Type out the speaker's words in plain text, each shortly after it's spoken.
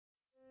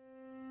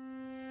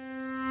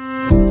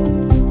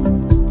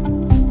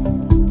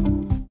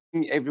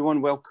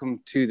everyone. Welcome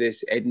to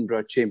this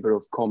Edinburgh Chamber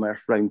of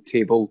Commerce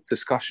Roundtable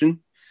discussion.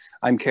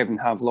 I'm Kevin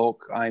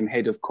Havelock. I'm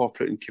Head of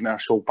Corporate and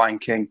Commercial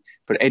Banking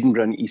for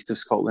Edinburgh and East of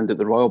Scotland at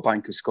the Royal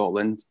Bank of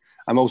Scotland.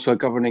 I'm also a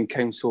Governing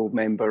Council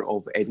member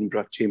of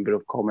Edinburgh Chamber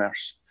of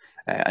Commerce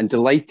and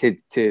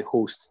delighted to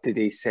host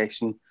today's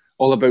session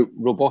all about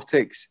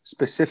robotics,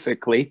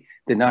 specifically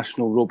the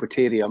National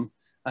Robotarium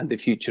and the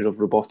future of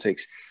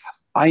robotics.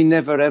 I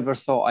never ever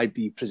thought I'd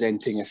be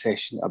presenting a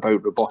session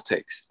about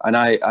robotics, and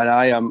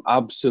I am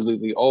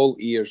absolutely all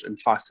ears and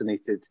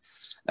fascinated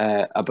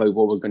about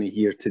what we're going to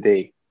hear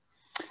today.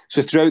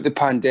 So throughout the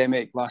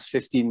pandemic, last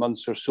 15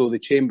 months or so, the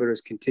Chamber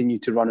has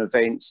continued to run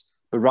events,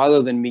 but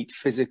rather than meet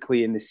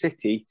physically in the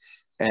city,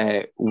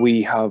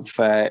 we've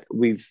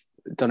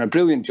done a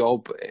brilliant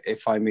job,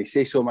 if I may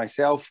say so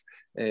myself,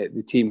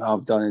 the team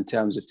have done in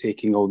terms of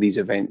taking all these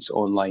events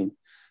online.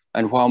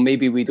 And while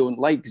maybe we don't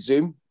like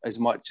Zoom as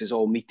much as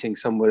all meeting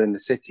somewhere in the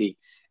city,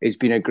 it's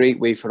been a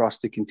great way for us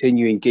to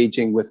continue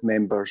engaging with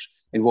members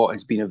in what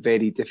has been a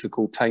very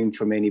difficult time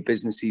for many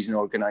businesses and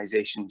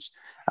organisations,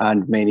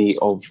 and many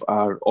of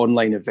our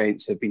online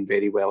events have been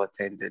very well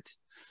attended.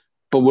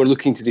 But we're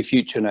looking to the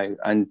future now,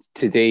 and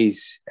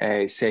today's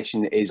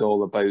session is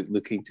all about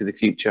looking to the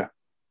future.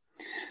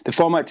 The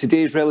format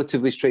today is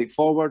relatively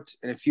straightforward.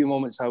 In a few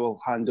moments, I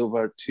will hand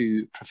over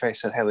to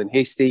Professor Helen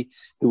Hastie,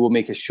 who will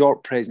make a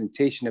short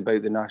presentation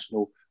about the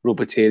National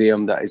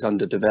Robotarium that is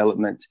under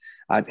development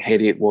at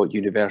Heriot-Watt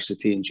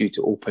University and due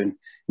to open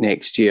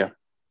next year.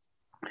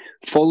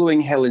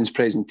 Following Helen's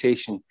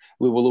presentation,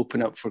 we will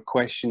open up for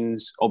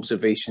questions,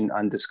 observation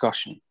and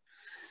discussion.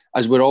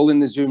 As we're all in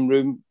the Zoom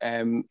room,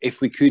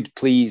 if we could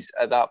please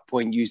at that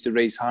point use the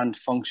raise hand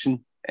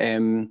function,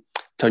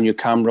 turn your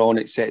camera on,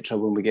 etc.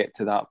 when we get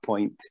to that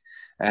point,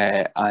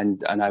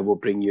 and I will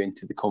bring you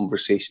into the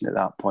conversation at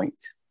that point.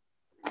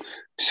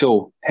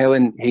 So,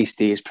 Helen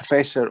Hastie is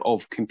Professor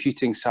of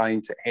Computing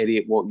Science at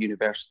Heriot-Watt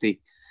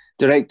University,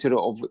 Director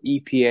of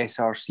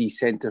EPSRC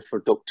Centre for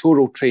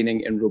Doctoral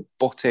Training in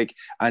Robotic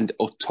and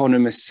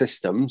Autonomous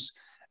Systems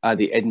at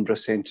the Edinburgh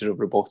Centre of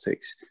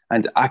Robotics,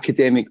 and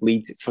Academic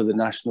Lead for the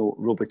National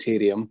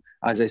Robotarium,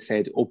 as I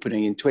said,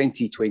 opening in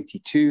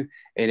 2022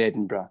 in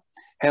Edinburgh.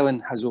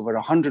 Helen has over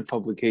 100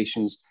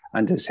 publications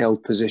and has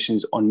held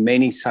positions on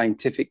many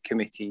scientific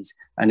committees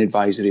and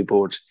advisory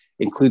boards,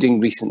 including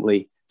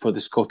recently for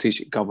the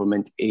Scottish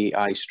Government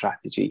AI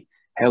strategy.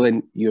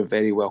 Helen, you're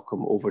very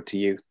welcome. Over to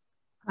you.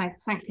 Hi,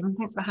 thanks, Kevin.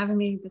 Thanks for having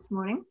me this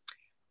morning.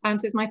 So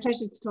it's my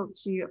pleasure to talk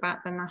to you about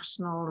the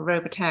National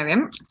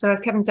Robotarium. So as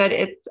Kevin said,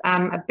 it's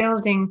a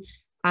building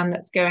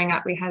that's going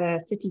up. We had a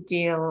city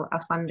deal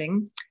of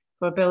funding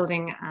for a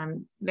building,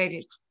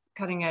 latest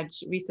cutting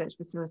edge research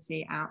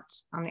facility out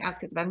on the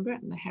outskirts of Edinburgh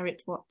and the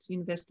Heriot-Watt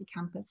University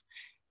campus.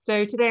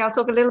 So today I'll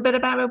talk a little bit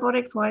about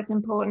robotics, why it's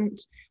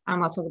important.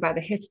 I'll talk about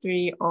the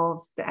history of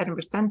the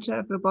Edinburgh Centre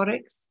of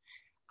Robotics,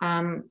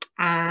 and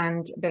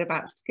a bit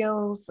about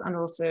skills, and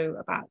also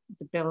about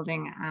the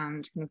building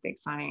and kind of the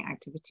exciting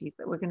activities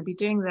that we're going to be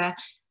doing there,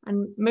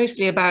 and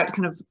mostly about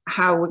kind of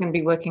how we're going to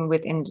be working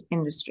with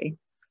industry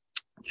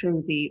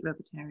through the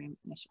Robotarium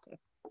initiative.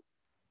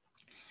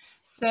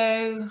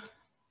 So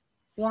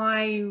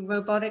why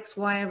robotics?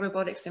 Why are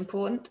robotics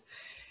important?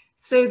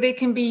 So they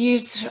can be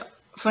used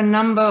for a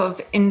number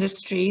of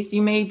industries.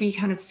 You may be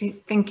kind of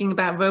thinking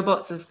about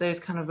robots as those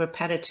kind of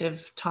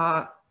repetitive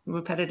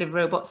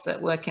robots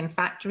that work in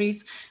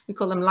factories. We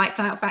call them lights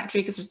out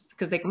factory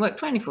because they can work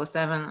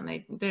 24/7 and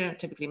they don't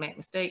typically make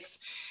mistakes,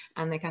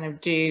 and they kind of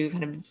do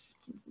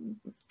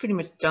pretty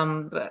much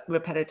dumb but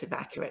repetitive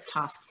accurate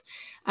tasks.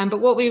 But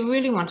what we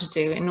really want to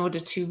do in order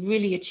to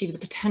really achieve the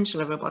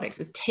potential of robotics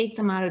is take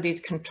them out of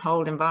these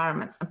controlled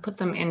environments and put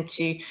them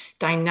into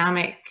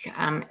dynamic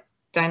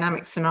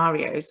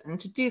scenarios. And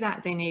to do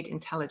that, they need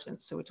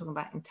intelligence. So we're talking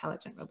about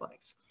intelligent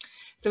robotics.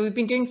 So we've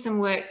been doing some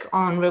work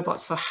on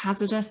robots for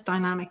hazardous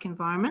dynamic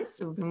environments.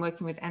 So we've been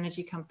working with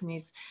energy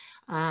companies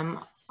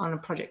on a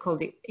project called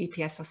the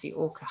EPSRC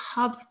Orca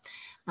Hub.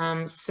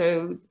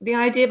 So the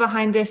idea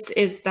behind this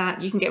is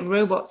that you can get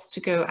robots to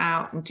go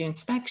out and do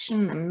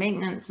inspection and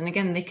maintenance. And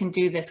again, they can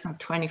do this kind of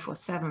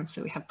 24/7.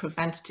 So we have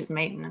preventative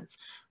maintenance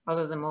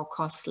rather than more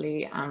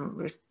costly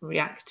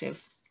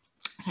reactive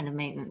kind of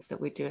maintenance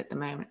that we do at the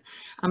moment.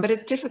 But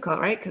it's difficult,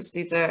 right? Because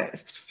these are,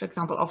 for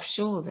example,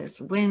 offshore, there's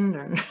wind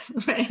and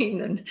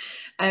rain,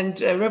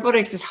 and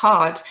robotics is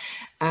hard.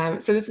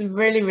 So this is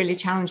really, really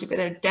challenging, but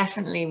there are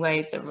definitely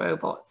ways that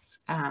robots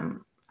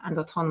and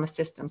autonomous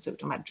systems, so we're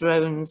talking about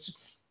drones,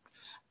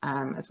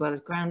 as well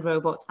as ground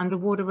robots,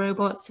 underwater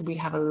robots. So we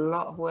have a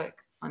lot of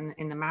work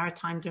in the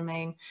maritime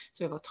domain.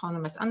 So we have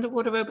autonomous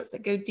underwater robots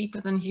that go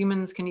deeper than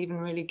humans can even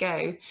really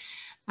go,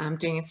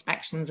 doing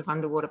inspections of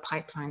underwater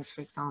pipelines,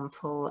 for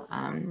example.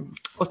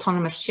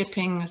 Autonomous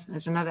shipping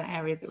is another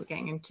area that we're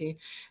getting into.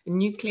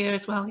 Nuclear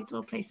as well. These are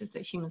all places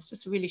that humans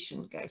just really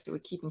shouldn't go. So we're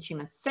keeping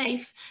humans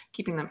safe,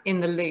 keeping them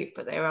in the loop,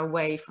 but they're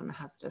away from the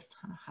hazardous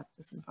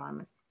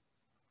environment.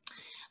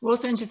 We're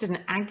also interested in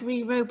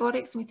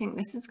agri-robotics. We think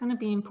this is going to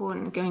be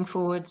important going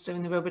forward. So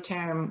in the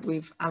Robotarium,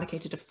 we've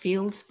allocated a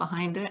field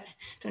behind it. I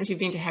don't know if you've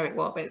been to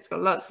Herrick-Watt, but it's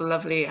got lots of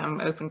lovely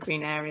open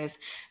green areas.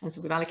 And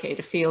so we've allocated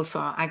a field for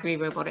our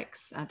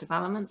agri-robotics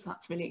development. So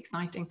that's really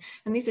exciting.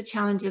 And these are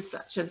challenges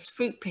such as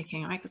fruit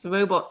picking, right? Because the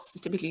robots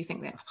typically you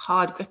think they're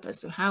hard grippers.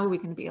 So how are we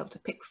going to be able to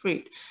pick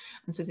fruit?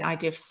 And so the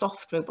idea of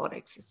soft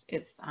robotics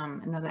is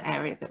another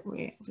area that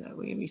we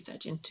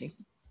research into.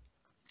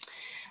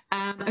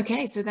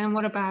 Okay, so then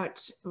what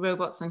about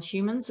robots and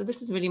humans? So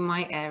this is really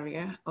my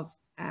area of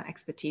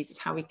expertise, is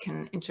how we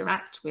can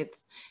interact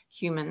with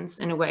humans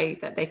in a way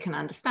that they can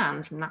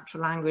understand. So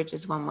natural language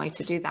is one way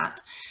to do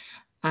that.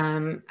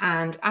 And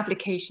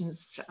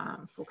applications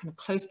for kind of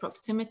close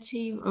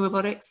proximity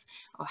robotics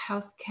or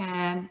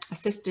healthcare,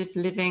 assistive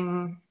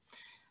living,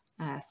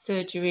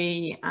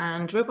 surgery,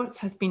 and robots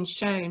has been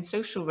shown,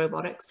 social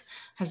robotics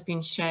has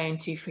been shown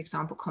to, for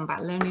example,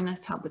 combat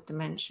loneliness, help with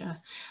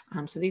dementia.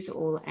 So these are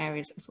all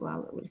areas as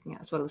well that we're looking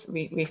at, as well as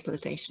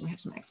rehabilitation. We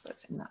have some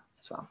experts in that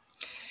as well.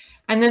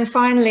 And then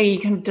finally,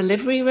 kind of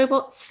delivery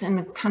robots. In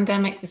the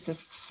pandemic, this is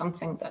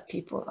something that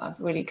people have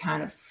really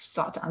kind of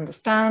started to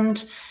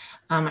understand.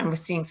 And we're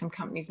seeing some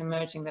companies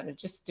emerging that are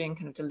just doing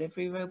kind of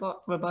delivery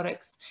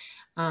robotics.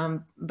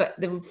 But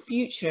the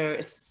future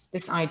is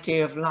this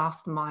idea of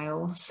last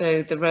mile.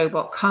 So the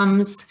robot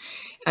comes,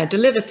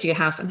 delivers to your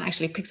house and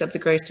actually picks up the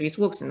groceries,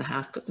 walks in the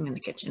house, puts them in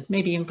the kitchen,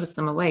 maybe even puts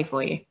them away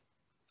for you.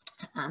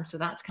 So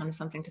that's kind of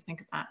something to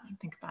think about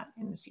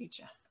in the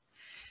future.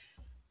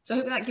 So I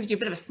hope that gives you a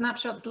bit of a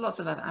snapshot. There's lots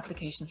of other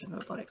applications of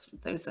robotics,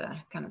 but those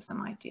are kind of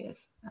some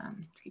ideas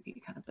to give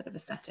you kind of a bit of a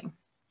setting.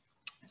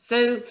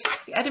 So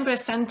the Edinburgh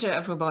Centre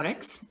of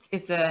Robotics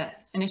is an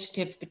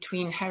initiative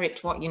between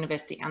Herrick-Watt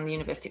University and the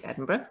University of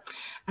Edinburgh,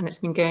 and it's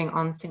been going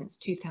on since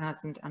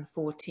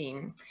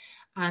 2014.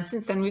 And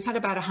since then, we've had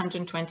about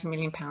 £120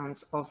 million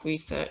of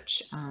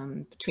research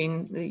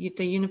between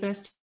the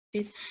universities.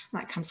 And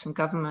that comes from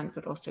government,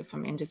 but also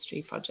from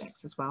industry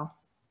projects as well.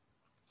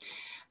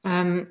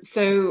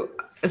 So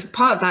as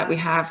part of that, we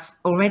have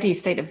already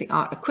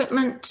state-of-the-art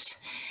equipment.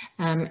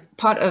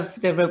 Part of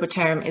the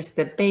Robotarium is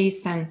the Bay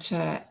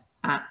Centre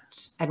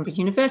at Edinburgh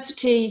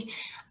University,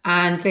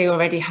 and they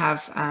already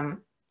have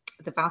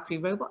the Valkyrie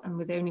robot, and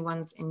we're the only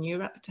ones in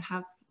Europe to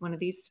have one of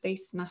these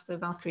space NASA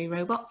Valkyrie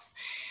robots.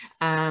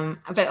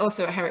 But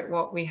also at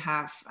Herrick-Watt, we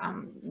have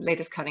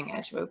latest cutting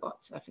edge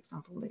robots, for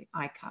example, the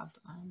ICAB,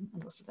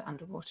 and also the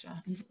underwater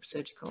and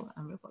surgical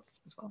robots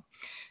as well.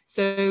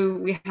 So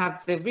we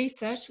have the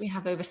research, we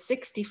have over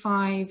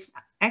 65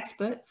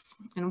 experts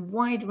in a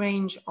wide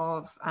range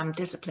of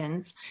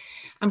disciplines.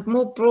 And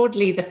more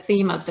broadly, the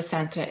theme of the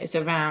centre is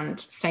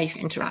around safe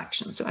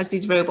interaction. So as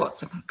these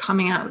robots are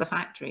coming out of the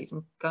factories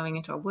and going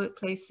into our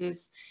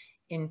workplaces,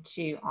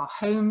 into our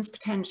homes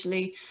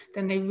potentially,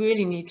 then they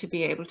really need to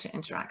be able to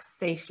interact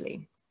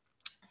safely.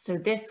 So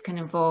this can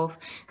involve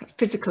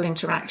physical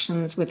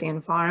interactions with the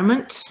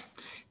environment,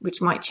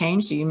 which might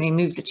change. So you may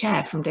move the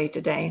chair from day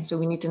to day. So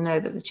we need to know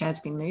that the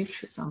chair's been moved,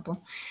 for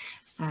example.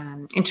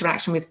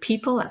 Interaction with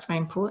people, that's very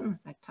important,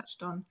 as I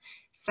touched on.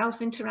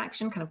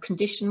 Self-interaction, kind of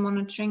condition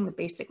monitoring. The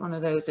basic one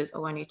of those is,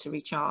 oh, I need to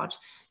recharge.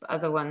 But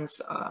other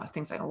ones are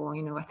things like, oh,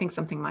 you know, I think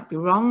something might be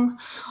wrong.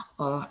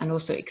 And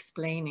also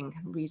explaining,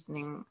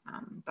 reasoning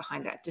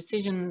behind their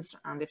decisions,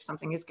 and if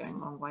something is going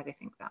wrong, why they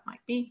think that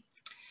might be.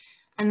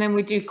 And then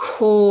we do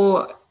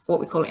core, what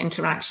we call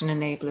interaction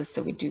enablers.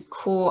 So we do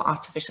core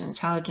artificial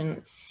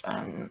intelligence,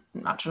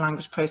 natural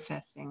language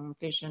processing,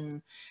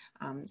 vision,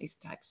 these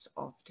types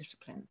of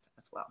disciplines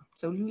as well.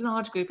 So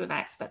large group of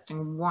experts doing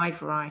a wide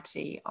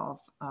variety of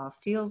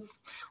fields,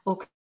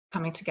 all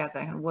coming together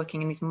and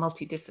working in these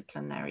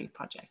multidisciplinary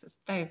projects. It's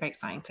a very, very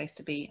exciting place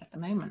to be at the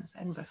moment,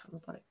 Edinburgh for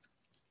robotics.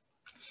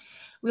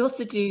 We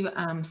also do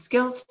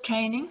skills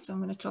training. So I'm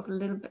going to talk a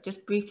little bit,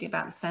 just briefly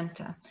about the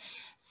centre.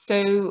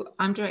 So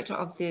I'm director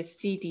of the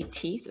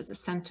CDT, so it's a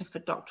Centre for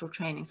Doctoral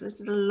Training. So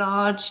this is a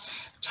large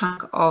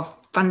chunk of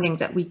funding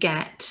that we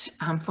get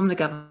from the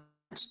government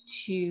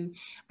to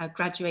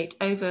graduate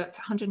over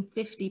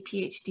 150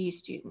 PhD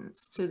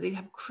students. So they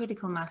have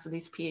critical mass of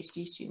these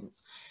PhD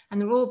students, and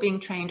they're all being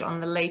trained on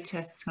the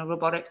latest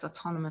robotics,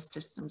 autonomous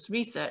systems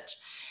research.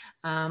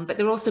 But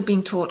they're also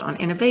being taught on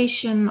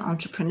innovation,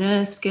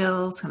 entrepreneur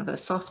skills, kind of the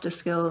softer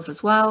skills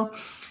as well.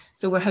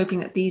 So we're hoping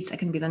that these are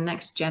going to be the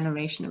next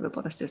generation of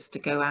roboticists to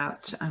go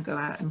out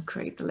and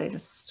create the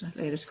latest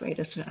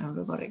greatest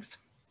robotics.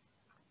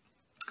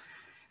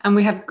 And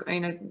we have,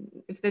 you know,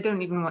 if they don't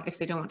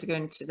want to go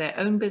into their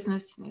own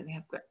business, you know, they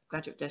have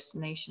graduate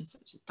destinations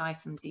such as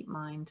Dyson,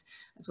 DeepMind,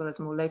 as well as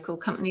more local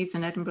companies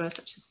in Edinburgh,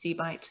 such as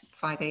Seabyte,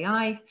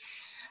 5AI,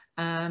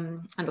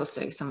 and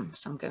also some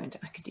go into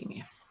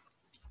academia.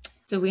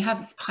 So we have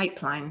this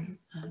pipeline.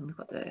 We've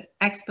got the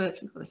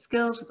experts, we've got the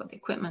skills, we've got the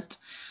equipment,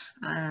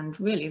 and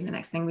really the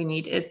next thing we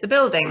need is the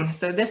building.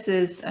 So this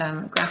is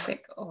a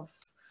graphic of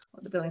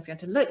what the building's going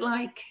to look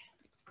like.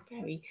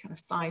 Very kind of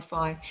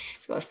sci-fi.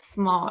 It's got a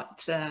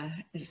smart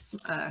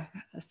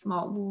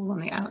wall on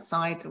the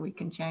outside that we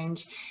can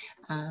change,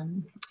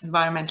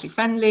 environmentally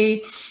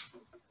friendly.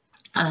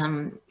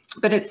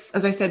 But it's,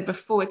 as I said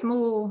before, it's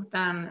more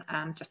than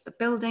just the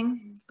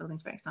building. The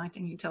building's very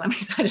exciting. You can tell I'm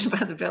excited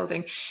about the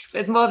building, but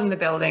it's more than the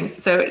building.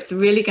 So it's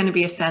really going to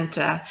be a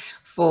centre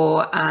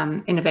for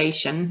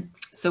innovation.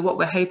 So what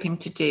we're hoping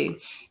to do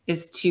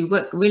is to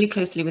work really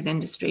closely with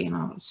industry, and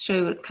I'll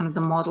show kind of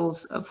the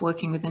models of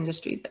working with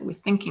industry that we're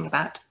thinking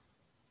about.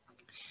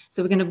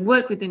 So we're going to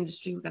work with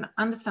industry, we're going to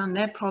understand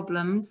their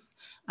problems,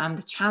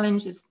 the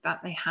challenges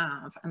that they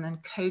have, and then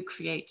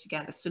co-create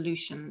together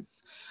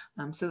solutions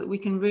so that we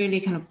can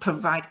really kind of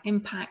provide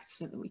impact,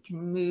 so that we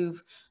can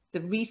move the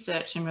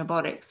research in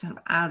robotics kind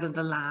of out of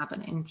the lab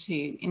and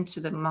into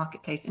the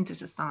marketplace, into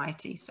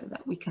society, so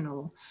that we can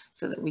all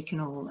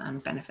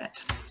benefit.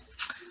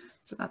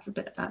 So that's a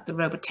bit about the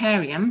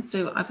Robotarium.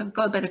 So if I've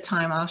got a bit of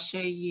time, I'll show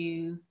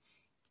you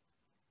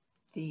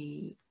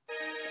the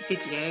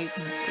video.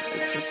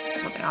 This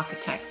is what the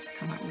architects have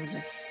come up with,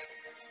 this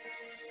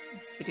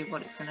video of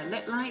what it's going to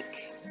look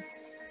like.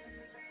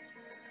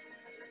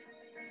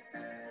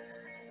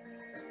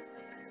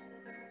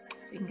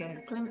 So you can get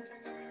a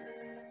glimpse.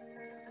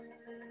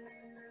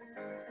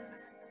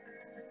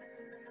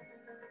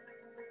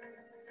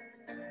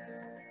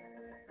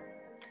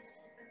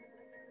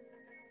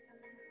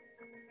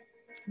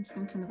 I'm just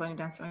going to turn the volume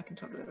down so I can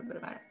talk a little bit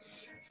about it.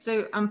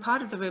 So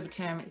part of the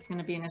Robotarium is going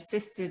to be an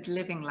assisted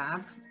living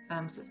lab.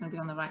 So it's going to be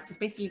on the right. So it's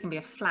basically going to be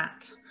a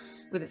flat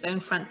with its own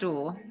front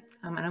door,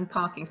 an own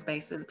parking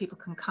space, so that people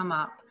can come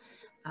up.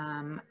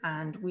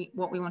 And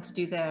what we want to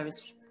do there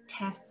is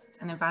test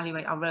and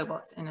evaluate our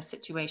robots in a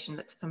situation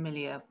that's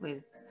familiar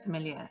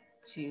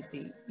to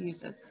the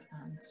users,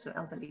 so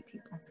elderly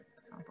people,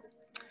 for example.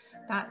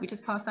 That we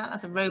just passed out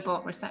as a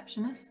robot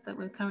receptionist that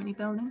we're currently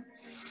building.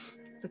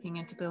 Looking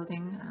into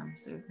building,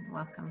 so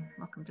welcome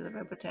to the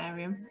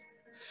Robotarium.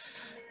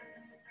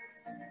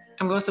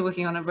 And we're also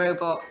working on a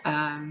robot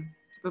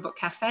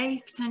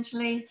cafe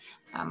potentially,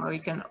 where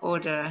you can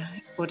order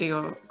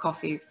your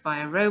coffee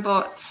via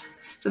robots.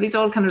 So these are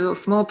all kind of little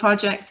small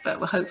projects, but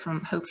we're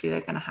hopefully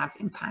they're going to have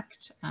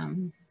impact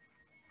and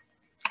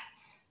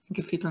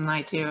give people an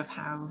idea of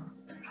how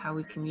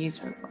we can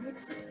use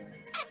robotics.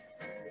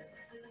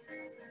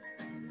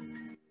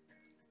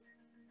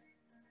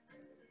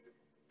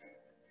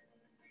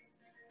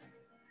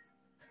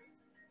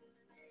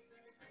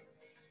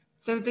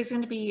 So there's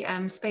going to be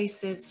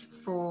spaces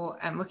for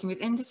working with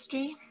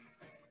industry,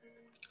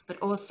 but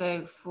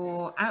also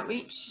for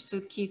outreach. So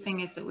the key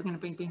thing is that we're going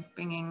to be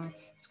bringing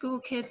school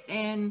kids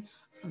in,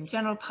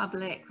 general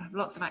public. We have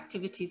lots of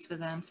activities for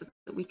them so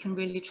that we can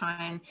really try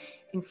and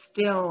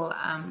instill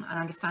an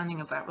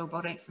understanding about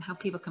robotics and how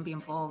people can be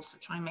involved, to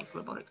try and make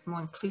robotics more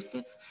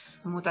inclusive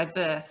and more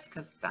diverse,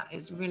 because that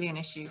is really an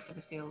issue for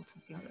the field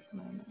at the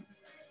moment.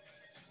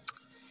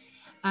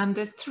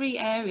 There's 3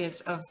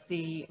 areas of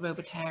the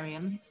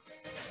Robotarium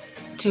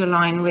to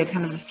align with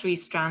kind of the 3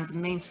 strands,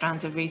 main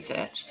strands of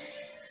research.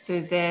 So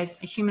there's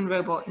a human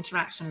robot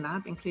interaction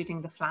lab,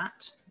 including the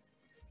flat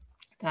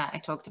that I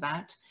talked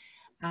about,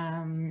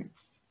 and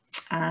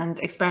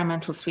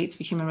experimental suites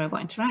for human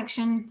robot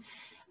interaction.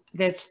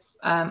 There's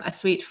a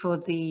suite for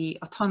the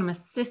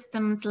autonomous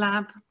systems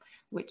lab,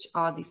 which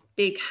are these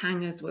big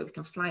hangars where we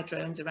can fly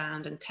drones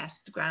around and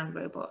test ground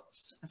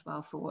robots as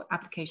well for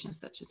applications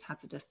such as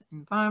hazardous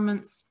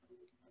environments.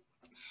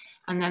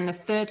 And then the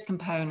third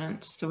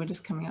component, so we're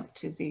just coming up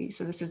to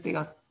so this is the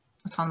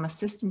autonomous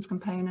systems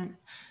component,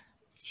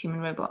 it's human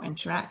robot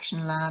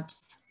interaction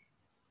labs.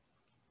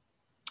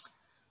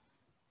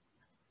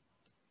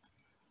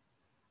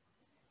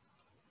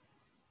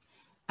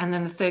 And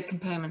then the third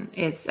component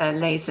is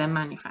laser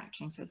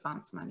manufacturing, so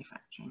advanced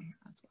manufacturing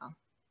as well.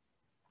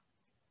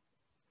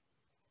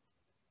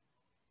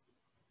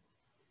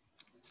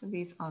 So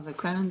these are the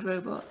ground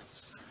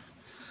robots.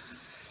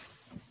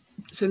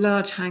 So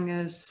large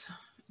hangars.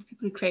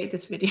 People who created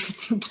this video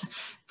seem to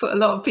put a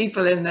lot of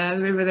people in there.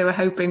 Maybe they were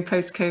hoping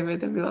post-COVID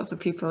there'd be lots of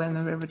people in the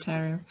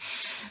Robotarium.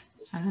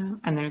 And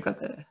then we've got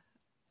the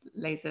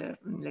laser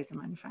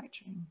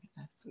manufacturing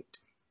suite.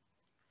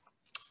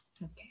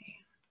 Okay.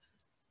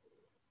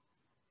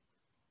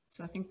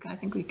 So I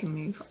think we can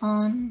move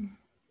on.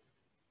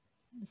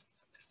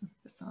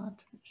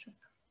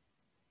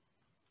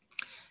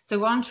 So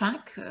we're on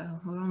track,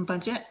 we're on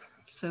budget.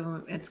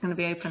 So it's going to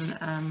be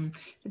open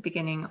the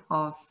beginning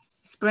of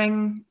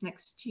spring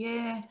next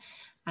year.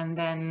 And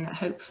then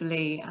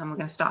hopefully we're going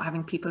to start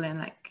having people in,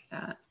 like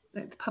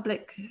the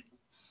public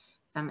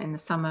in the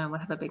summer. We'll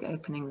have a big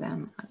opening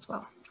then as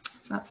well.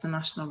 So that's the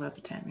National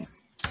Robotarium.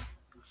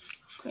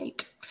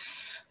 Great.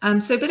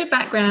 So a bit of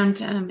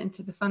background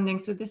into the funding.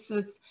 So this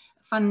was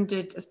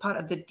funded as part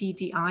of the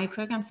DDI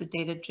program, so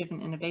Data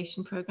Driven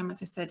Innovation Program.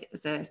 As I said, it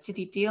was a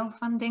city deal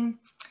funding.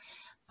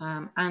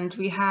 And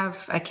we have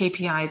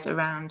KPIs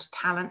around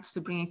talent,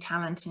 so bringing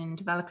talent in,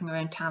 developing our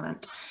own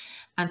talent.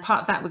 And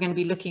part of that we're going to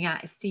be looking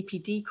at is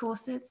CPD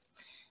courses.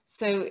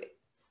 So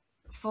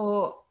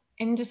for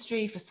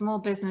industry, for small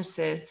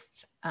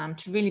businesses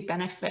to really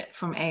benefit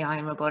from AI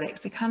and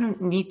robotics, they kind of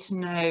need to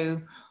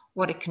know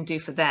what it can do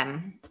for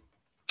them,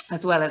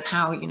 as well as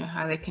how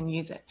they can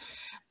use it.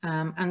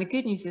 And the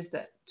good news is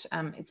that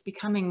it's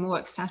becoming more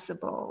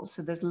accessible.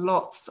 So there's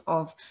lots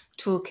of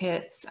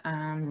toolkits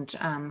and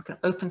kind of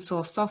open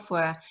source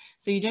software.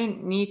 So you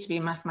don't need to be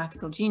a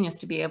mathematical genius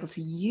to be able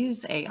to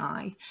use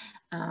AI.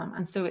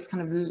 And so it's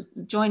kind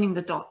of joining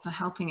the dots and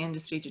helping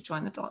industry to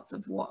join the dots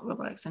of what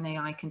robotics and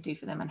AI can do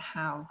for them and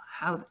how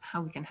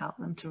we can help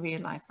them to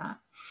realize that.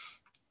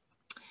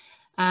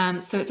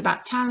 So it's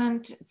about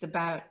talent, it's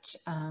about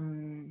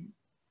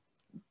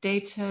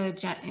data,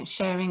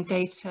 sharing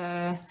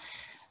data,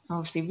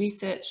 obviously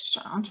research,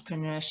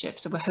 entrepreneurship.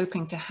 So we're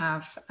hoping to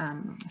have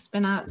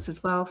spin-outs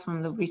as well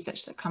from the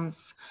research that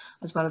comes,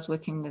 as well as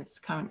working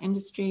with current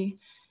industry.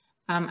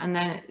 And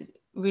then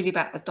really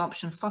about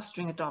adoption,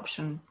 fostering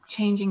adoption,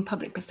 changing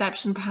public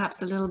perception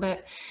perhaps a little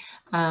bit,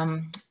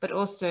 but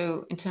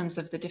also in terms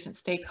of the different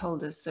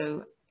stakeholders.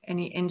 So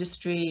any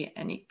industry,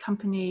 any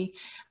company,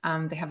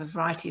 they have a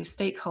variety of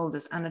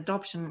stakeholders, and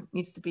adoption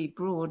needs to be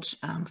broad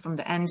from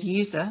the end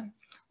user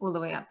all the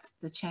way up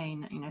the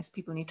chain. You know, so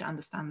people need to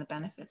understand the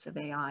benefits of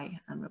AI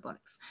and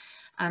robotics.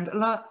 And a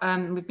lot,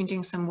 we've been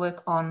doing some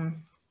work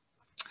on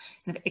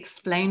kind of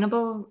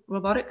explainable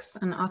robotics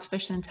and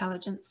artificial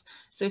intelligence.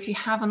 So if you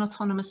have an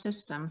autonomous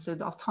system, so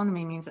the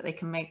autonomy means that they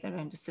can make their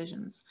own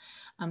decisions.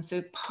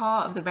 So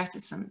part of the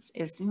reticence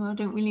is, you know, I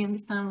don't really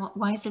understand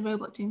why is the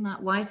robot doing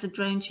that? Why is the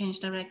drone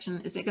changed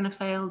direction? Is it going to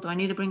fail? Do I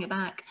need to bring it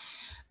back?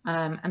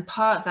 And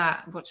part of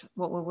that,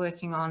 what we're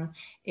working on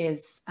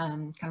is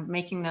kind of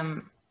making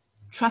them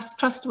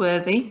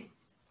trustworthy,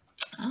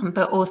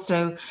 but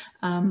also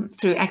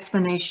through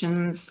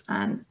explanations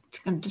and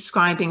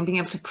describing, being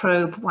able to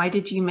probe, why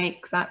did you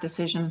make that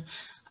decision?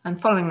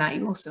 And following that,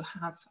 you also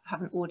have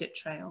an audit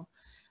trail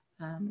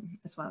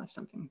as well if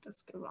something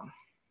does go wrong.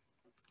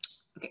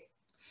 Okay,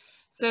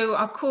 so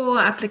our core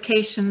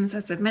applications,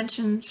 as I've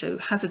mentioned, so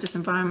hazardous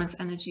environments,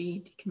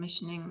 energy,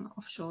 decommissioning,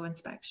 offshore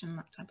inspection,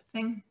 that type of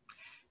thing,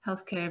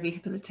 healthcare,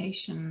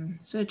 rehabilitation,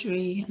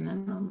 surgery, and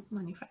then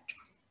manufacturing.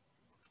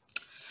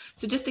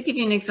 So just to give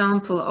you an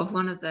example of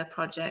one of the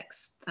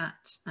projects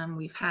that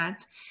we've had.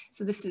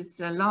 So this is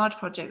a large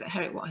project that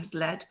Heriot Watt has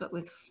led, but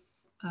with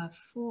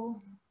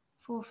four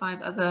or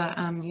five other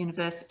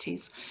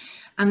universities.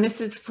 And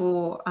this is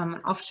for an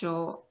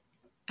offshore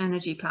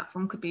energy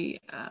platform, could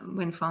be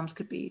wind farms,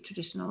 could be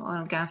traditional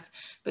oil and gas.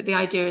 But the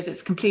idea is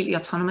it's completely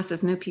autonomous.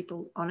 There's no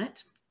people on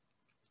it.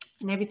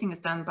 And everything is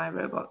done by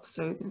robots.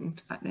 So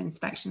the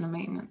inspection and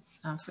maintenance,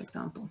 for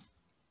example.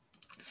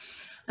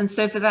 And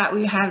so for that,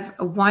 we have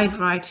a wide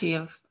variety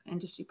of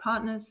industry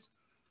partners.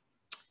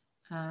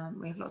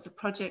 We have lots of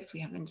projects,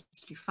 we have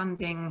industry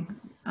funding,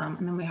 and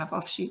then we have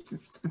offshoots and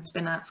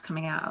spin-outs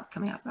coming out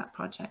of that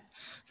project.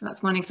 So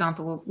that's one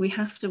example. We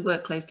have to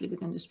work closely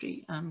with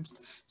industry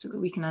so that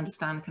we can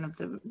understand kind of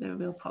the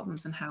real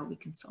problems and how we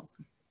can solve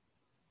them.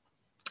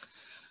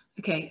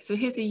 Okay, so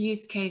here's a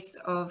use case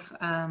of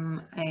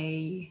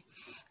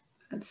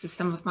this is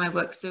some of my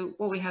work. So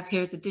what we have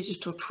here is a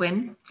digital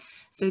twin.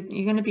 So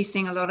you're going to be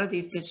seeing a lot of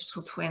these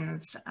digital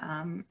twins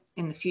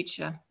in the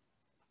future.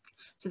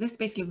 So this is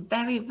basically a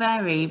very,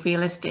 very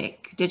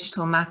realistic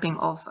digital mapping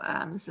of,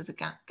 this is a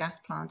gas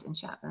plant in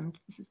Shetland.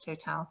 This is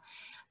Total.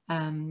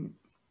 And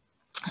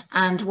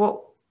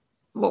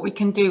what we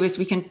can do is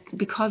we can,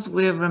 because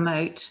we're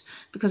remote,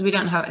 because we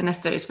don't have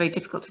necessarily, it's very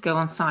difficult to go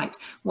on site.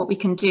 What we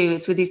can do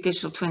is with these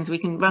digital twins, we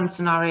can run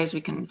scenarios,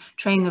 we can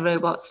train the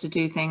robots to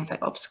do things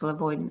like obstacle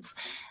avoidance.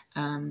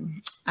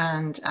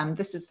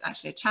 This is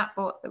actually a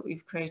chatbot that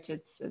we've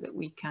created so that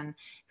we can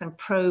kind of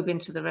probe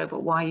into the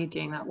robot, why are you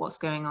doing that, what's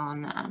going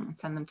on, and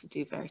send them to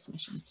do various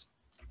missions.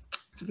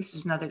 So this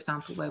is another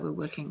example where we're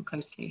working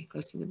closely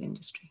with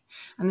industry.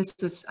 And this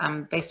was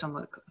based on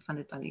work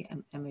funded by the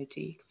MOD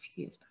a few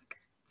years back.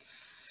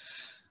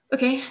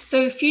 Okay,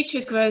 so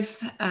future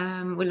growth,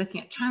 we're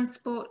looking at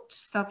transport,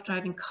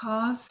 self-driving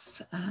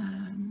cars,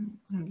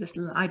 this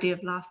idea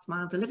of last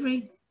mile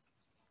delivery.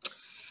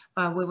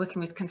 We're working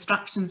with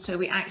construction, so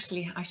we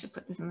actually, I should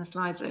put this in the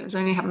slides, it was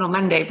only happened on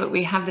Monday, but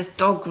we have this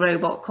dog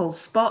robot called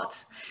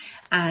Spot,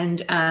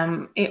 and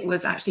it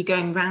was actually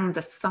going around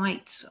the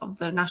site of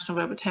the National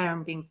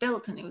Robotarium being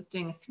built, and it was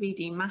doing a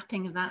 3D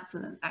mapping of that so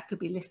that that could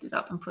be lifted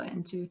up and put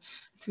into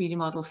a 3D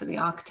model for the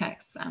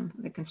architects and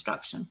for the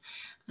construction.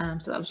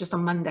 So that was just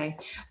on Monday,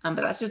 but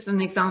that's just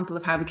an example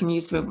of how we can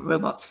use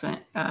robots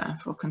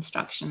for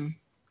construction.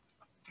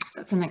 So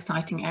that's an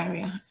exciting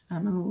area,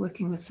 and we're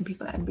working with some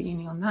people at Edinburgh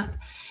Uni on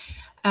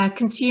that.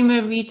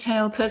 Consumer,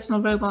 retail,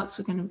 personal robots,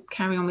 we're going to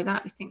carry on with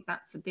that. We think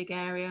that's a big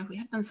area. We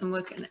have done some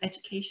work in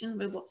education,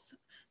 robots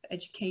for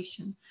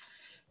education.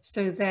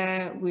 So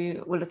there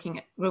we're looking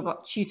at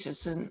robot tutors,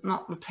 so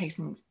not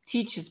replacing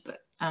teachers, but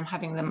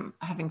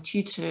having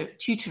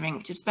tutoring,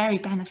 which is very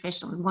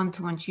beneficial.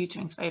 One-to-one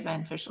tutoring is very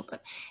beneficial,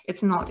 but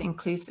it's not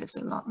inclusive,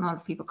 so a lot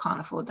of people can't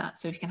afford that.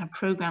 So if you can have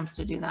programs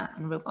to do that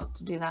and robots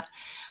to do that,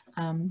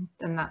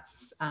 then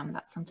that's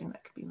something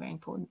that could be very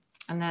important.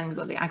 And then we've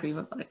got the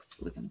agri-robotics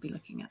that we're going to be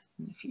looking at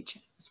in the future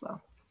as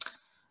well.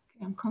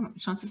 Okay, I'm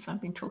conscious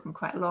I've been talking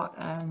quite a lot.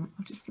 I'll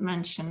just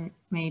mention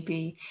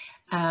maybe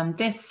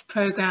this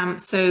program.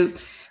 So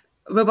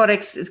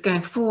robotics is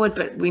going forward,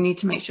 but we need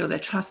to make sure they're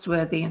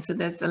trustworthy. And so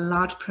there's a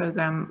large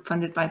program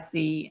funded by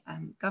the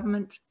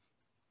government.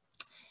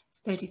 It's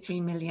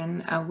 33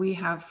 million. We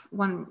have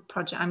one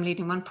project, I'm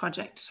leading one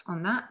project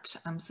on that.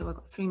 So we've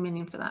got 3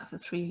 million for that for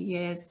 3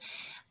 years.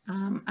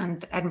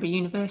 And Edinburgh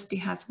University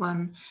has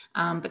one,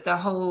 but the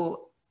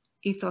whole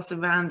ethos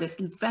around this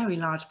very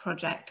large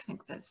project, I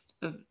think there's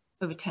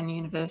over 10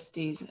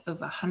 universities,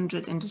 over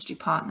 100 industry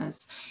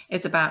partners,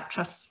 is about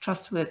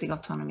trustworthy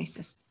autonomous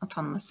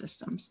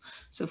systems.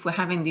 So if we're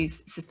having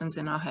these systems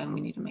in our home,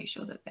 we need to make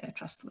sure that they're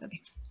trustworthy.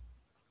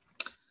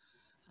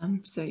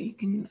 So you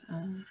can,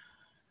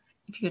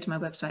 if you go to my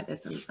website,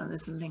 there's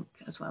a link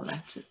as well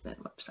there to the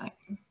website.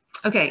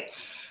 Okay,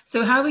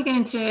 so how are we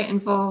going to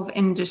involve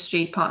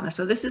industry partners?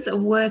 So this is a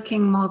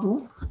working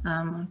model.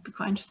 I'd be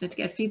quite interested to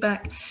get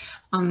feedback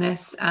on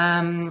this.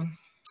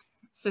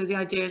 So the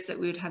idea is that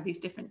we would have these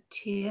different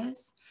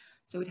tiers.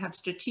 So we'd have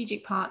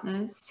strategic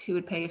partners who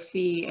would pay a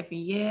fee every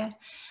year,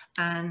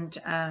 and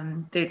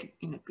they'd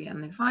be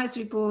on the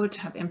advisory board,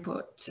 have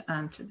input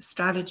to the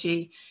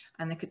strategy,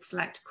 and they could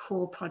select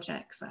core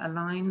projects that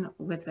align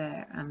with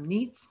their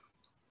needs,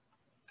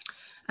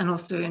 and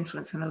also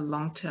influence kind of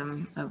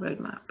long-term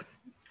roadmap.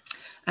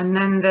 And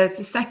then there's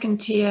the second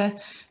tier.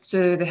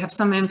 So they have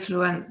some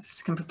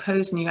influence, can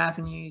propose new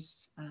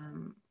avenues,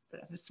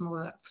 but a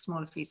smaller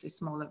fees, so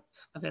smaller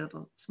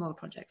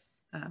projects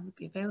would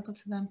be available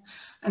to them.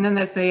 And then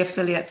there's the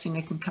affiliates,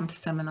 they can come to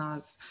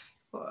seminars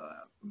or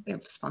be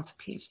able to sponsor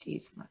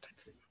PhDs and that type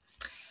of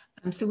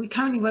thing. So we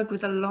currently work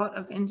with a lot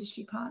of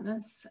industry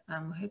partners.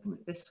 We're hoping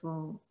that this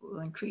will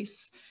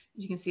increase.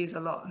 As you can see, there's a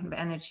lot of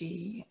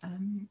energy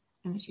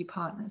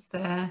partners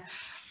there,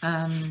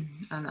 and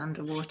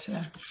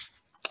underwater.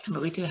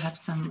 But we do have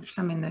some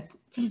in the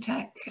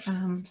fintech,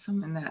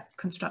 some in the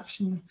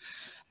construction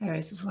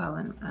areas as well,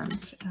 and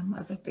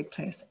other big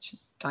players such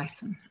as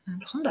Dyson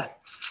and Honda.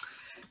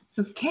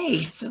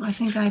 Okay, so I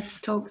think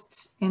I've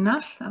talked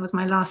enough. That was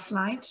my last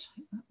slide.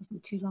 That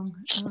wasn't too long.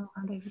 I'll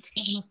hand over to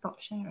Kevin. I'll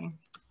stop sharing.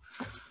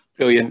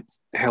 Brilliant,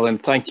 Helen.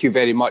 Thank you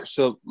very much.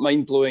 So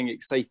mind-blowing,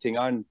 exciting,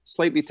 and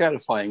slightly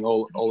terrifying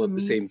all at the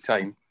same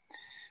time.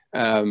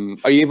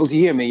 Are you able to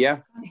hear me? Yeah.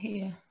 I can't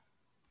hear.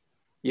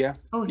 Yeah.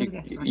 Oh,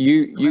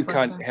 you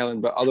can't,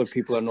 Helen, but other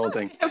people are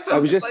nodding. I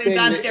was just saying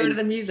that to get rid of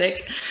the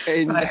music.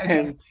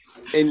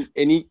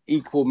 In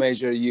equal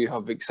measure, you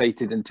have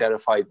excited and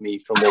terrified me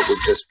from what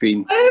we've just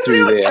been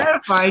through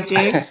there. Terrified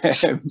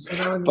you.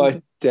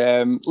 But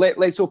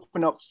let's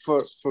open up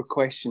for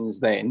questions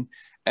then.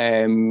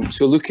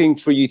 So looking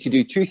for you to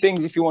do two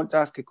things if you want to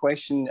ask a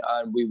question,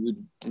 and we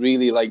would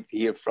really like to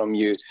hear from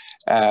you.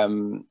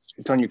 Turn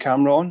your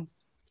camera on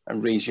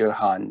and raise your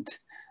hand.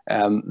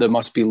 There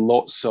must be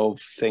lots of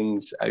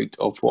things out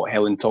of what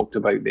Helen talked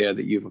about there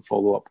that you have a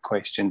follow-up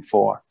question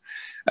for.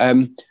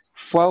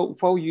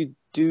 While you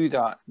do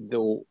that,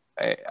 though,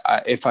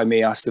 if I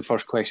may ask the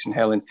first question,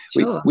 Helen,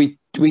 sure.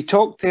 we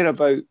talked there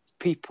about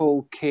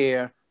people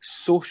care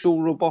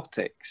social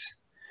robotics.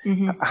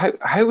 Mm-hmm.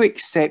 How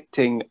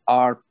accepting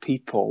are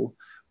people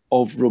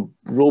of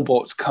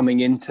robots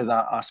coming into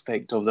that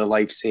aspect of their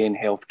life, say in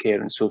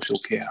healthcare and social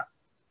care?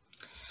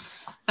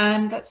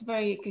 That's a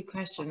very good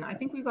question. I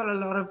think we've got a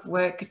lot of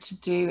work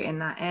to do in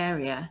that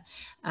area,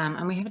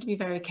 and we have to be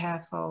very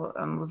careful.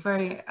 We're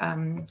very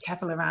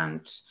careful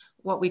around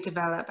what we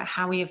develop,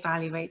 how we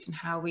evaluate, and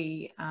how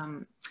we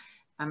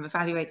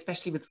evaluate,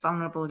 especially with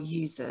vulnerable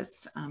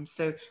users.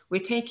 So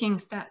we're taking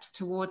steps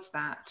towards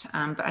that,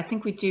 but I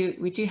think we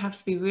do have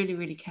to be really,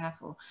 really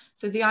careful.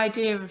 So the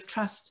idea of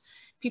trust,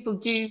 people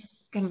do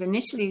kind of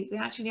initially, they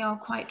actually are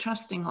quite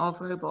trusting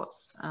of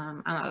robots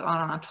and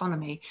on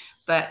autonomy,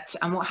 but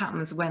what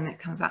happens when it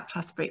comes, that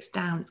trust breaks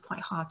down, it's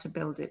quite hard to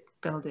build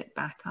it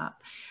back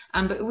up.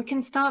 But we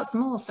can start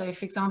small. So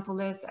for example,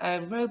 there's a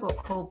robot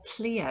called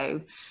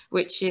Pleo,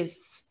 which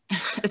is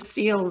a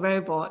seal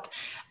robot.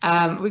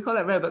 We call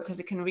it robot because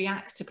it can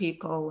react to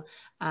people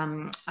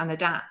and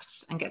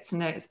adapts and gets to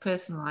know it's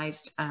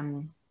personalized.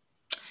 And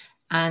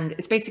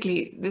it's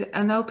basically,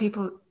 and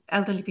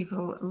elderly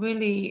people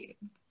really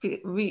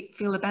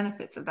feel the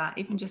benefits of that,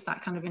 even just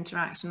that kind of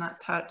interaction,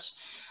 that touch,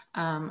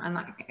 and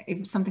that,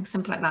 even something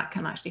simple like that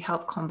can actually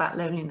help combat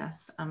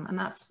loneliness. And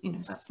that's,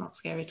 that's not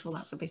scary at all.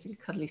 That's a basically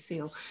cuddly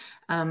seal.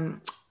 And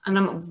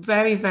I'm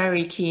very,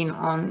 very keen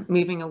on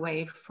moving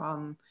away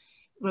from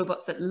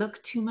robots that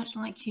look too much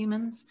like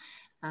humans.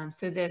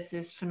 So there's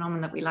this phenomenon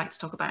that we like to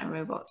talk about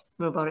in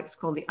robotics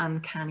called the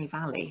uncanny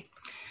valley.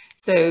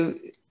 So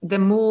the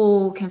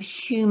more kind of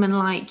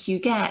human-like you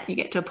get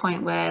to a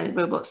point where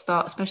robots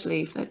start,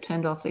 especially if they're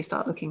turned off, they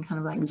start looking kind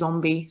of like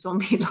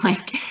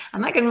zombie-like,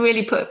 and that can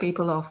really put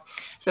people off.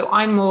 So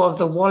I'm more of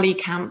the WALL-E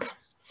camp.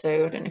 So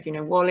I don't know if you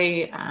know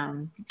WALL-E,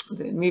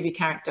 the movie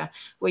character,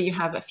 where you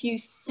have a few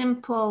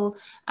simple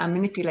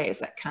manipulators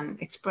that can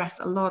express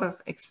a lot of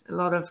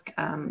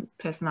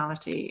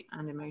personality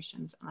and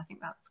emotions. And I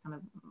think that's kind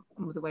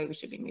of the way we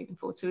should be moving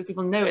forward. So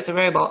people know it's a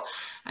robot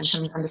and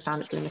can understand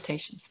its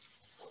limitations.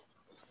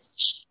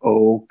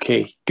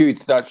 Okay, good.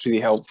 That's really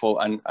helpful,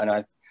 and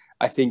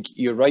I think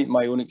you're right.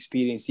 My own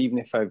experience, even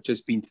if I've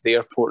just been to the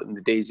airport in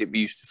the days that we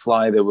used to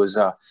fly, there was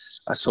a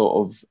sort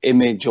of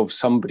image of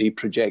somebody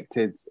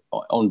projected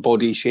on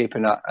body shape,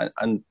 and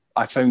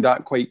I found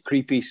that quite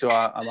creepy. So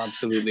I'm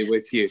absolutely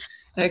with you.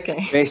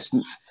 Okay.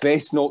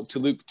 Best not to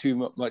look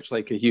too much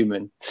like a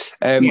human.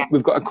 Yes.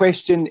 We've got a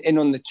question in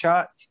on the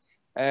chat.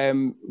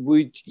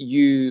 Would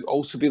you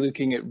also be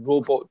looking at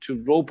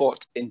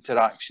robot-to-robot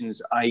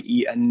interactions,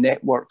 i.e. a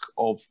network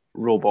of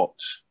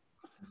robots?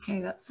 Okay,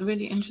 that's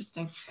really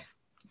interesting.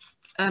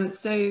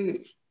 So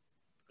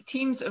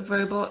teams of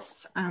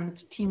robots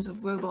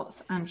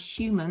and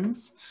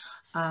humans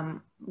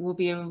will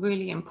be a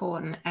really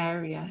important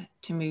area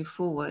to move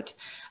forward.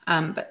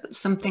 But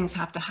some things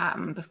have to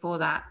happen before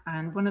that.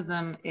 And one of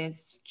them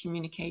is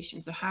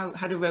communication. So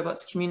how do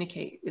robots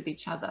communicate with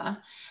each other?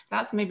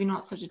 That's maybe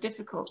not such a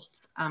difficult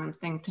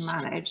thing to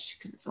manage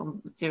because it's all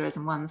zeros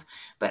and ones,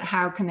 but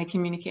how can they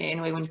communicate in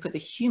a way when you put the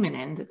human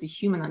in, that the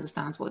human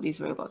understands what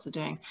these robots are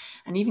doing?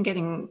 And even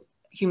getting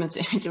humans to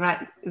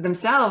interact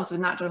themselves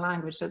with natural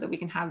language so that we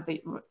can have the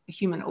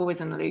human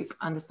always in the loop,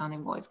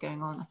 understanding what is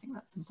going on. I think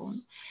that's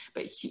important.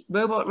 But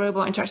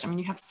robot interaction, I mean,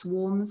 you have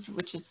swarms,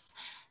 which is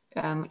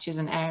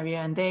an area,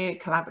 and they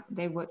collaborate,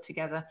 they work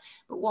together.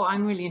 But what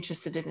I'm really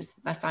interested in is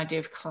this idea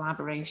of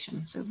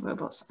collaboration. So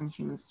robots and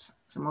humans,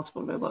 so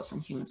multiple robots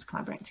and humans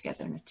collaborating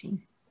together in a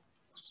team.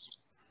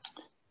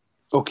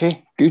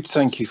 Okay, good.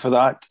 Thank you for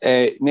that.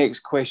 Next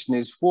question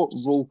is, what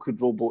role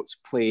could robots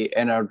play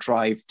in our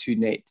drive to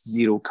net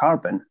zero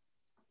carbon?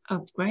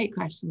 Oh, great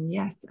question.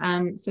 Yes.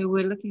 So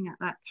we're looking at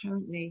that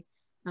currently.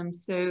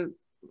 So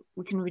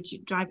we can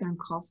drive down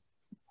costs.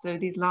 So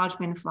these large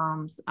wind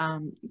farms,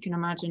 you can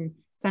imagine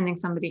sending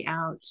somebody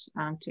out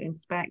to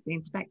inspect. They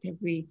inspect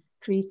every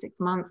 3-6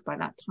 months. By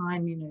that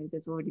time, you know,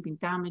 there's already been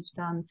damage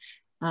done.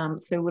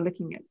 So we're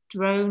looking at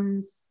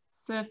drones,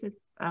 surface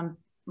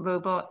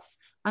robots,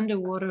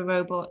 underwater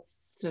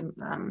robots to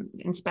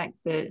inspect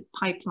the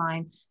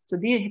pipeline. So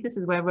this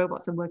is where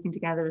robots are working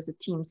together as a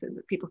team so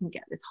that people can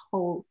get this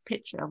whole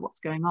picture of what's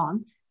going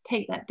on,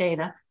 take that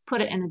data,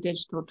 put it in a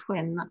digital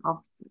twin of,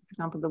 for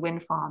example, the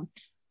wind farm,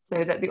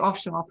 so that the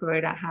offshore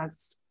operator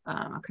has a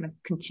kind of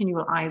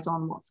continual eyes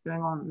on what's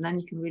going on. And then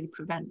you can really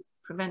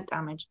prevent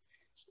damage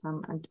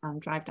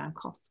and drive down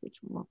costs, which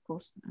will, of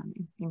course,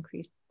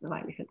 increase the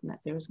likelihood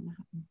net zero is going to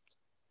happen.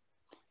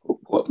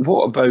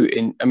 What about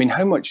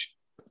how much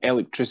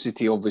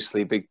electricity,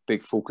 obviously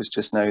big focus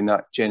just now in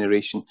that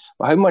generation,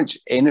 but how much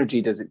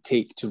energy does it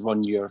take to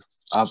run your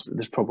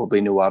there's probably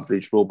no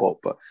average robot,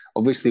 but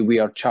obviously we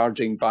are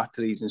charging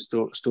batteries and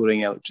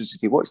storing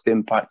electricity. What's the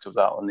impact of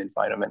that on the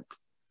environment?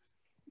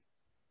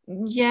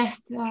 Yes,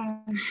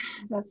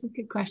 that's a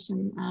good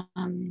question.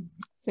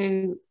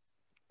 So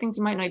things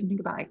you might not even think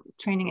about, like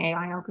training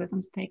AI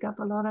algorithms, take up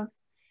a lot of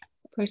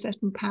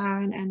processing power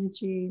and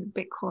energy.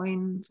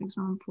 Bitcoin, for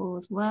example,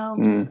 as well,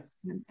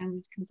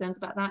 and concerns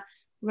about that.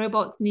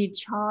 Robots need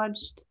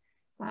charged.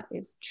 That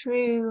is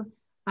true,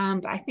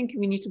 but I think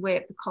we need to weigh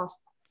up the cost,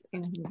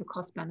 the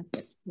cost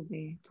benefits to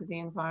the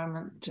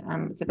environment.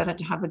 It's better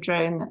to have a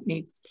drone that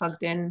needs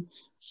plugged in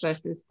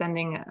versus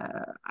sending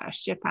a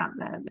ship out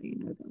there that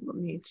that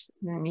will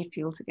need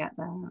fuel to get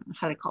there.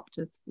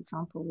 Helicopters, for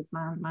example, with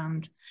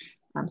manned.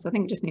 So I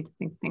think we just need to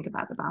think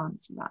about the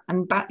balance of that.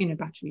 And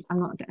batteries. I'm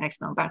not an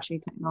expert on battery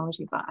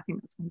technology, but I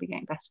think that's going to be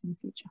getting better in the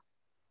future.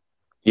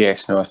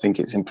 Yes, no, I think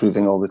it's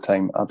improving all the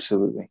time.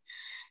 Absolutely.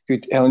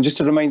 Good. Helen, just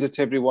a reminder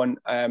to everyone,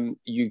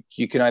 you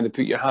can either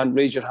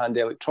raise your hand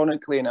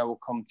electronically and I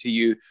will come to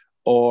you,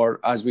 or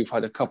as we've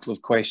had a couple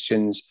of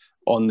questions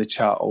on the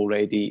chat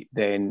already,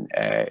 then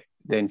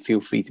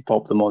feel free to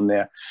pop them on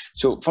there.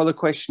 So further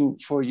question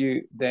for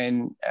you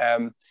then,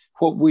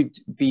 what would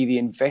be the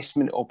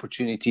investment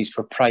opportunities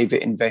for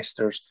private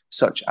investors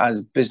such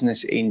as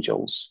business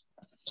angels?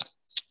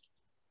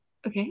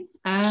 Okay.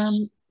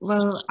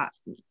 Well,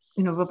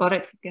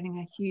 robotics is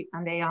getting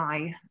and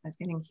AI is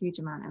getting a huge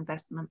amount of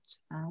investment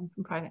from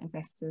private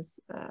investors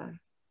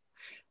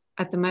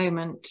at the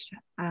moment,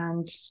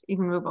 and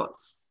even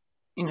robots,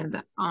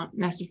 that aren't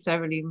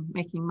necessarily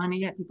making money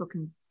yet. People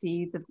can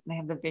see that they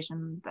have the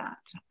vision that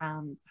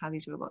how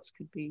these robots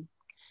could be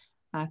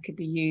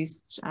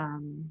used,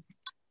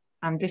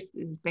 and this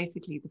is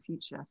basically the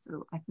future.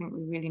 So I think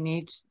we really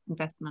need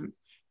investment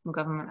from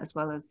government as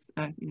well as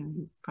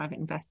private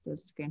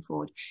investors going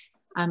forward.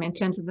 In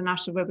terms of the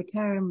National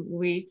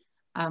Robotarium,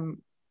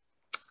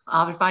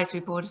 our advisory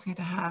board is going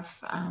to have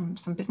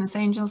some business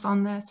angels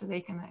on there, so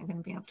they're going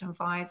to be able to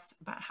advise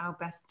about how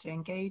best to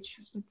engage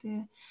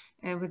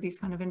with these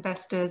kind of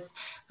investors.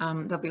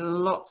 There'll be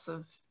lots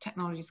of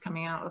technologies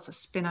coming out, lots of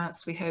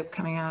spin-outs we hope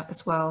coming out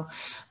as well.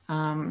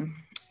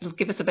 It'll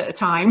give us a bit of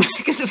time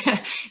because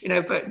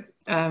but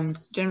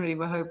generally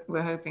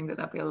we're hoping that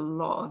there'll be a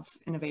lot of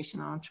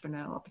innovation and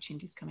entrepreneurial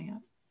opportunities coming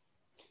out.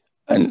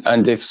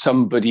 And if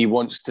somebody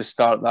wants to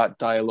start that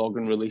dialogue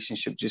and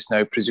relationship just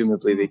now,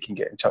 presumably they can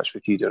get in touch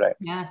with you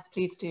direct. Yeah,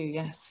 please do.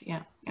 Yes.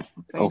 Yeah.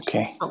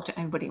 Okay. Talk to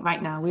anybody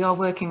right now. We are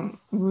working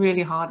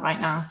really hard right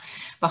now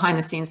behind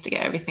the scenes to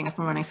get everything up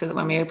and running so that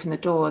when we open the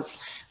doors,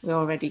 we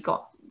already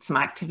got some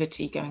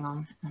activity going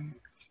on.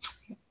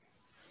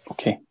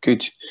 Okay,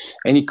 good.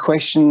 Any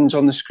questions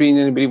on the screen?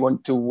 Anybody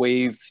want to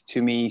wave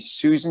to me?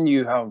 Susan,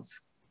 you have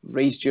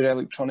raised your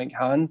electronic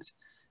hand.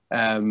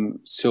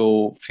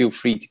 So feel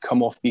free to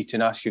come off mute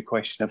and ask your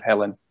question of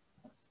Helen.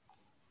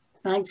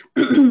 Thanks,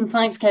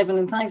 thanks, Kevin,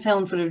 and thanks,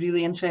 Helen, for a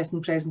really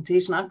interesting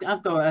presentation.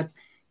 I've got a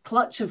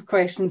clutch of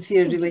questions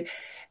here, really.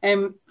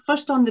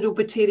 First on the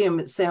Robotarium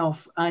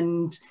itself,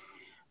 and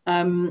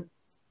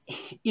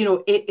you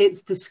know,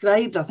 it's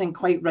described, I think,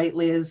 quite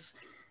rightly as,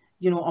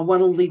 you know, a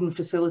world-leading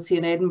facility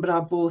in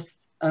Edinburgh. Both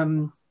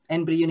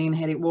Edinburgh Uni and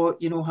Heriot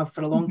Watt, you know, have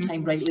for a long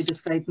time rightly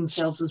described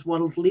themselves as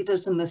world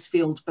leaders in this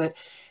field. But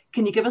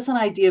can you give us an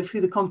idea of who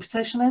the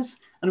competition is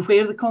and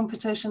where the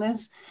competition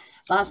is?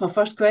 That's my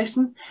first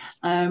question.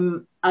 Well,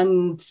 do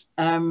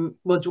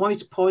you want me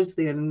to pause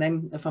there, and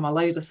then if I'm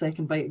allowed a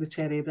second bite of the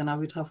cherry, then I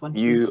would have one.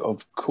 You,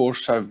 of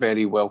course, are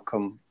very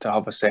welcome to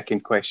have a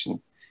second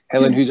question.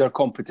 Helen, who's our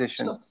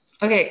competition?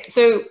 Okay,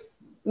 so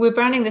we're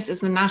branding this as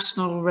the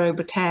National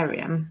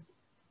Robotarium,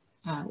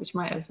 which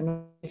might have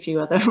a few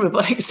other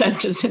robotic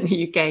centres in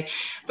the UK,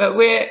 but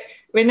we're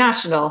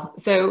national.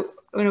 So,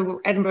 you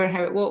know, Edinburgh and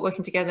Heriot Watt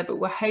working together, but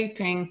we're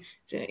hoping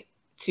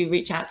to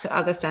reach out to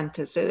other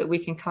centres so that we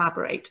can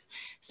collaborate.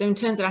 So in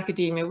terms of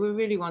academia, we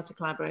really want to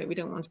collaborate. We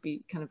don't want to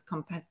be kind of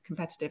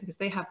competitive, because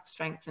they have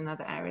strengths in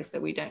other areas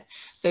that we don't.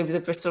 So the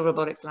Bristol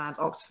Robotics Lab,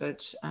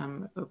 Oxford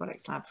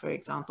Robotics Lab, for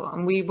example,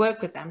 and we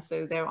work with them.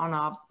 So they're on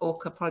our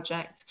ORCA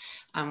project.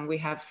 We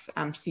have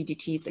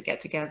CDTs that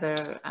get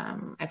together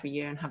every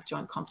year and have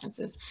joint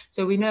conferences.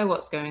 So we know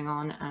what's going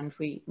on, and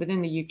we,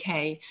 within the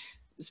UK,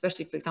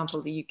 especially, for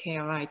example, the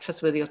UKRI,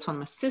 Trustworthy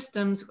Autonomous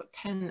Systems, we've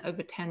got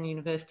over 10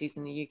 universities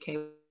in the UK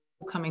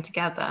all coming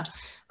together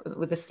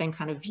with the same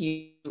kind of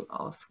view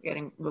of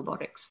getting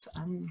robotics,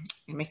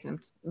 making them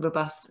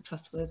robust,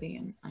 trustworthy,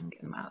 and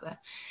getting them out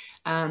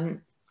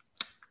there.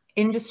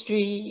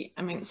 Industry,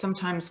 I mean,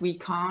 sometimes we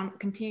can't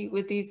compete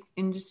with these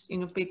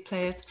big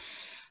players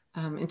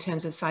in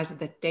terms of size of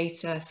the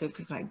data. So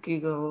people like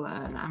Google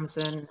and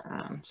Amazon.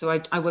 So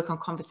I work on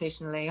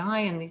conversational AI,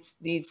 and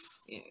these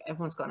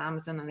everyone's got an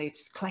Amazon, and they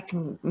just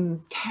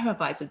collecting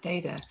terabytes of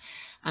data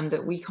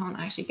that we can't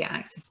actually get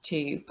access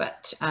to.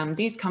 But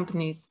these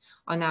companies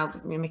are now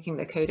making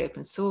their code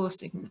open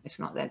source, if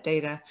not their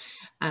data.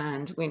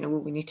 And we know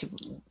we need to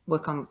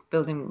work on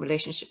building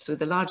relationships with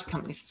the larger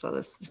companies as well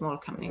as the smaller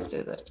companies,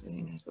 so that,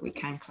 you know, that we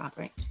can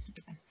collaborate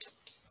with them.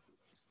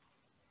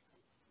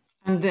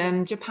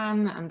 And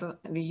Japan and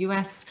the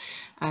US,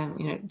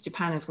 you know,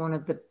 Japan is one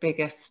of the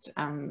biggest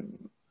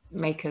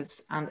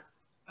makers, and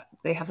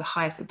they have the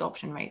highest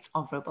adoption rates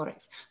of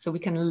robotics. So we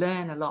can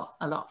learn a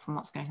lot from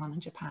what's going on in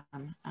Japan,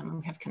 and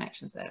we have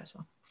connections there as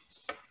well.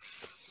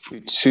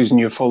 Susan,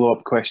 your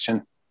follow-up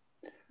question.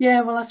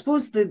 Yeah, well, I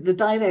suppose the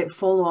direct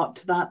follow-up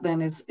to that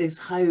then is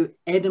how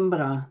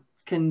Edinburgh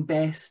can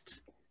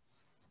best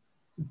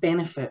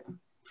benefit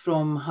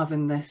from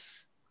having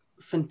this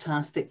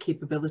fantastic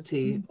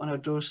capability on our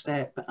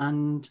doorstep,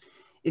 and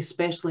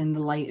especially in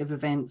the light of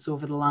events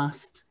over the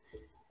last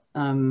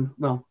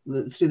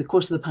through the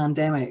course of the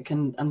pandemic,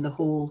 and the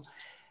whole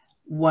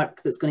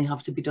work that's going to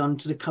have to be done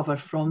to recover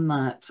from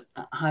that.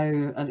 How,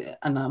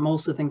 and I'm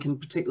also thinking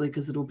particularly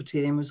because the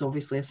Robotarium was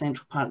obviously a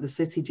central part of the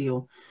city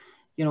deal,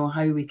 you know,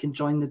 how we can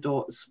join the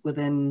dots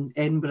within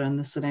Edinburgh and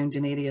the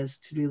surrounding areas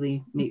to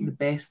really make the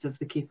best of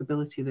the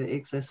capability that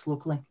exists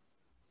locally.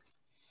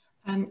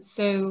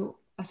 So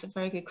that's a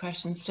very good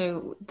question.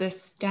 So the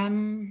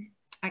STEM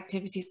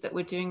activities that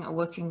we're doing are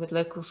working with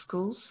local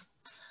schools.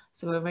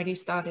 So we already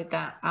started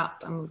that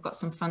up, and we've got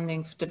some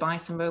funding to buy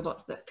some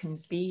robots that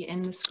can be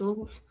in the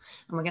schools.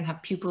 And we're going to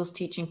have pupils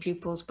teaching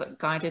pupils, but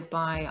guided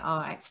by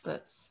our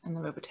experts in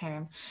the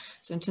Robotarium.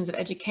 So in terms of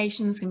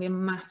education, there's going to be a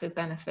massive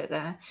benefit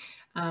there.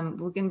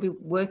 We're going to be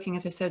working,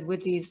 as I said,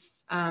 with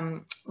these,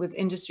 with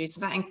industry.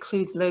 So that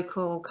includes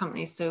local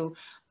companies. So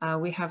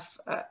we have,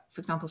 for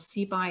example,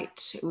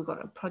 Seabite. We've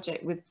got a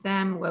project with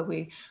them where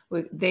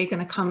they're going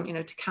to come, you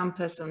know, to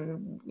campus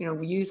and, you know,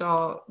 we use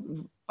our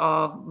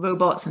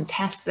robots and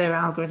test their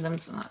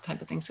algorithms and that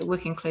type of thing. So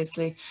working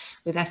closely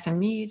with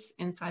SMEs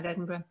inside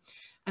Edinburgh.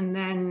 And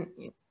then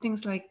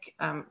things like,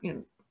 you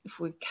know, if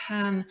we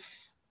can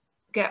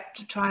get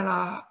to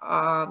trial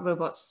our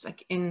robots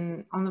like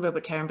on the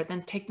Robotarium, but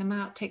then take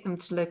them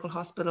to local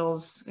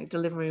hospitals, like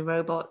delivery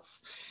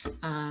robots,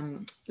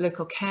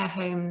 local care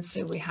homes.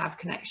 So we have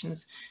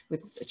connections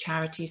with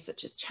charities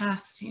such as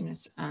CHAS, you know,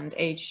 and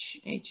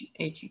Age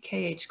UK,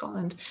 Age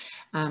Scotland.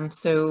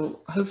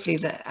 So hopefully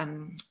that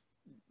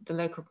the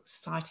local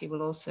society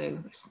will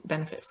also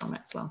benefit from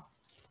it as well.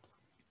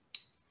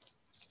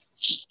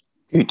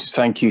 Good,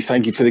 thank you.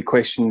 Thank you for the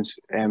questions,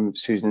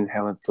 Susan and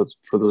Helen,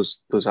 for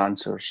those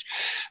answers.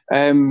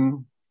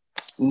 Another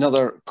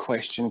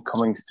question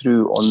coming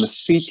through on the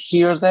feed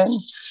here then.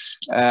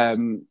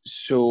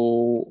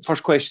 So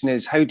first question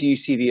is, how do you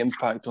see the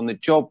impact on the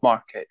job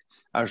market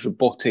as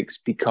robotics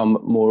become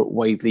more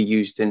widely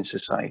used in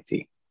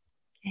society?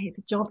 Okay,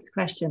 the jobs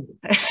question.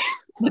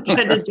 the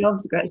dreaded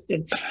jobs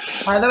question.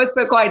 That was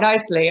put quite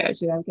nicely,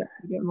 actually. I'll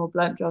get more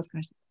blunt jobs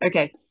questions.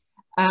 Okay.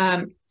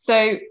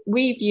 So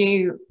we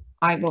view,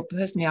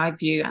 personally I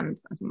view, and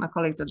I think my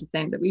colleagues are the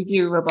same, that we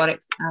view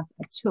robotics as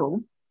a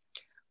tool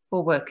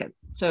for workers.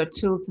 So a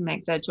tool to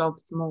make their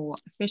jobs more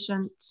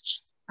efficient,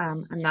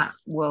 and that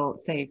will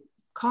save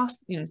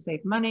cost,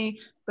 save money,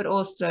 but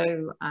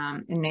also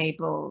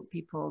enable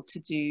people to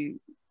do,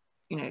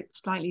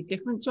 slightly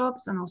different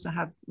jobs and also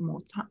have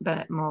more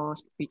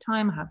free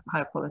time, have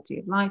higher quality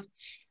of life.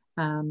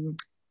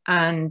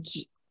 And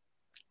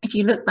if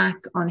you look back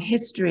on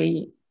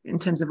history in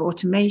terms of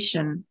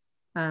automation,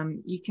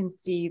 you can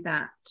see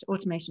that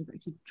automation has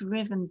actually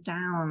driven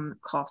down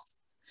costs.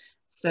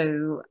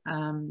 So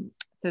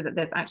that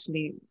there's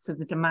actually,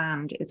 the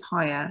demand is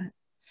higher.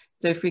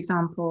 So for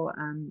example,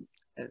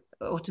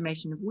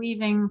 automation of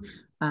weaving,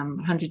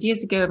 100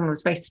 years ago, everyone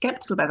was very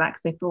skeptical about that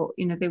because they thought,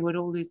 they would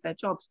all lose their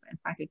jobs. But in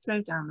fact, it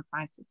drove down the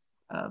price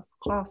of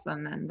cloth,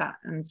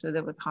 and so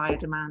there was higher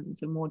demand, and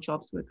so more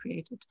jobs were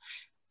created.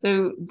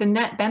 So the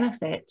net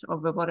benefit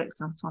of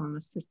robotics and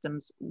autonomous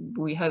systems,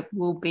 we hope,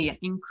 will be an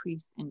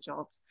increase in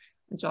jobs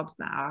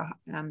that are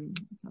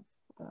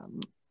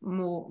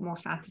more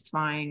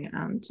satisfying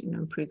and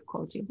improve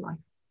quality of life.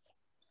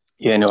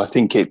 Yeah, no, I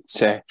think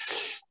it's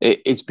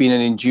been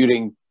an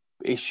enduring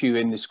issue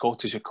in the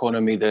Scottish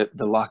economy, the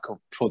lack of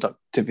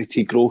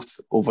productivity growth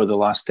over the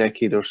last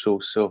decade or so.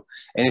 So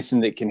anything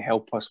that can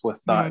help us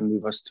with that and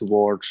move us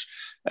towards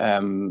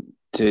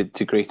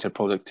to greater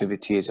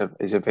productivity is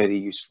a very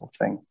useful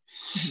thing.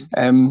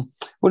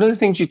 One of the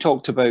things you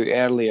talked about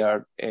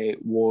earlier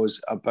was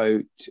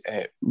about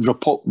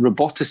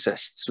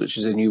roboticists, which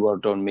is a new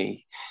word on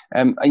me.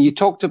 And you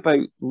talked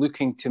about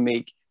looking to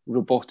make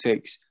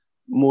robotics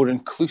more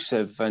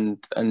inclusive and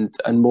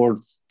more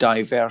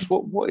diverse.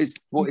 What is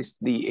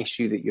the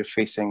issue that you're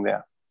facing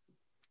there?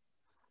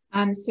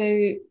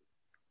 So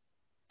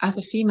as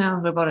a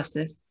female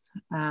roboticist,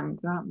 there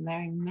aren't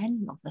very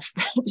many of us,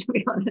 to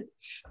be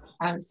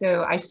honest.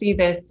 So I see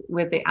this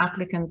with the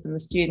applicants and the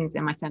students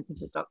in my Centre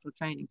for Doctoral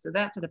Training. So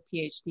that's at a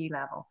PhD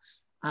level.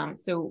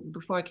 So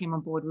before I came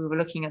on board, we were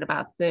looking at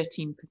about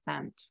 13%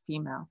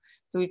 female.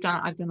 So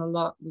I've done a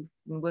lot. We've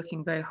been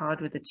working very hard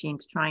with the team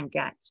to try and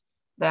get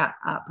that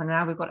up, and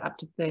now we've got up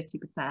to 30%,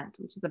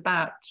 which is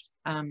about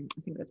I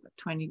think that's about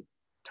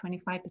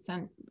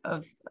 25%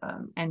 of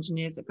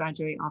engineers that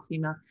graduate are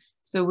female.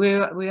 So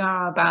we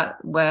are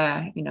about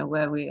where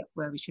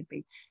we should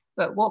be.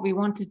 But what we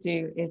want to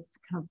do is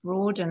kind of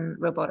broaden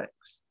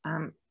robotics,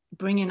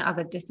 bring in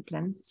other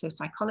disciplines, so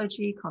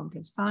psychology,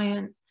 cognitive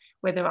science,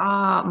 where there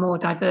are more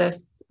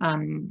diverse,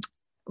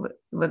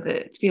 where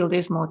the field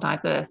is more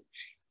diverse,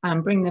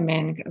 and bring them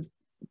in, kind of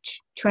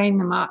train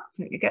them up,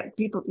 get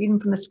people, even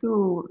from the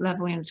school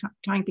level,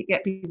 trying to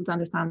get people to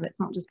understand that it's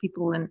not just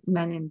people and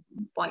men in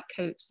white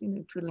coats,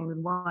 twiddling with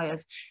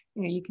wires.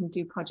 You can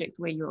do projects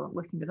where you're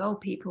working with old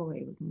people, where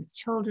you're working with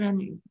children,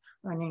 you're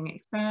running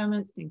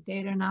experiments, doing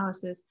data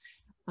analysis.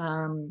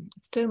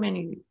 So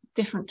many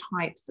different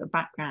types of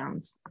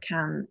backgrounds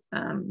can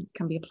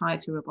be applied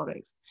to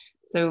robotics.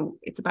 So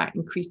it's about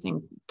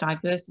increasing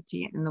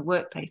diversity in the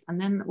workplace, and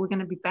then we're going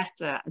to be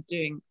better at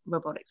doing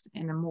robotics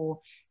in a more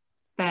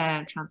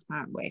fair,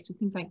 transparent way. So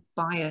things like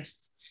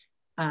bias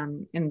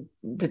in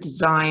the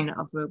design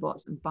of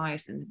robots and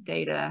bias in the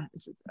data.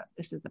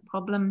 This is a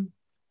problem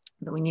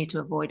that we need to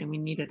avoid, and we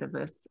need a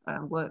diverse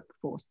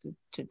workforce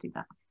to do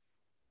that.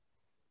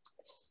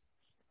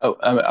 Oh,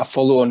 a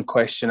follow-on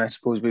question, I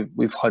suppose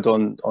we've had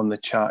on the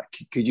chat.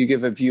 Could you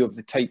give a view of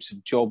the types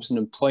of jobs and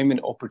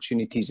employment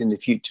opportunities in the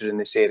future in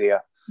this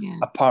area,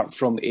 apart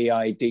from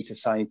AI, data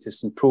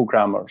scientists and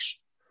programmers?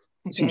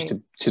 It seems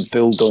to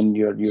build on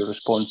your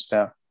response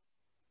there.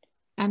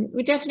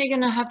 We're definitely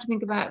going to have to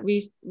think about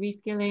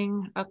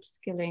reskilling,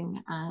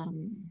 upskilling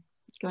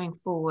going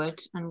forward,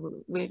 and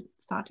we're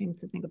starting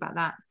to think about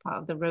that as part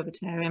of the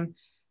Robotarium.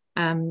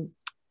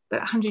 But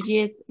 100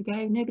 years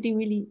ago, nobody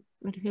really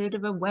had heard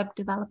of a web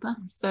developer.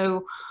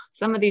 So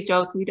some of these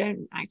jobs, we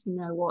don't actually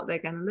know what they're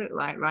going to look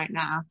like right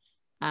now.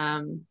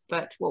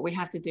 But what we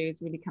have to do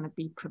is really kind of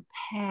be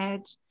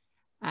prepared.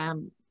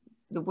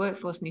 The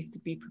workforce needs to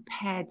be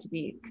prepared to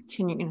be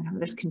continuing, have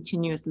this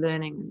continuous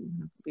learning,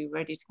 and be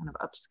ready to kind of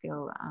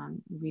upskill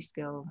and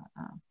reskill,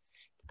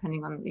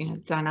 depending on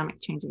the dynamic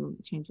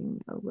changing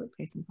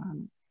workplace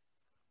environment.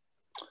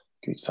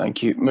 Good,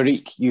 thank you.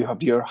 Marique, you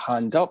have your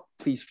hand up.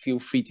 Please feel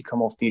free to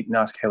come off mute and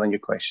ask Helen your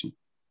question.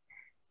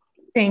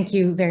 Thank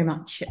you very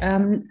much.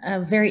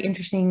 A very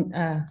interesting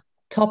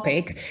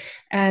topic,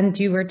 and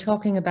you were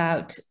talking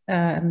about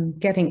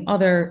getting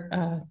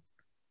other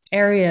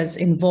areas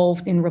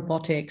involved in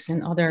robotics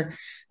and other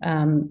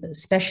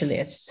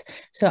specialists.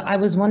 So I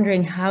was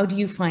wondering, how do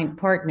you find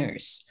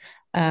partners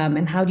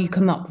and how do you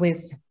come up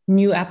with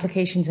new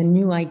applications and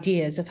new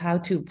ideas of how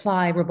to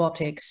apply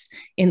robotics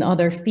in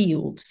other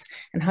fields?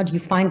 And how do you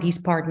find these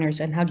partners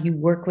and how do you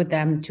work with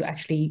them to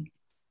actually,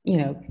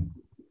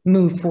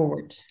 move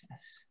forward?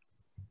 Yes.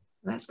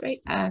 That's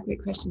great.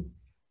 Great question.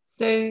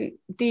 So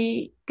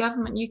the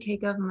government, UK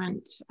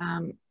government,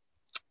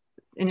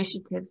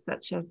 initiatives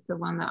such as the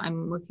one that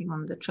I'm working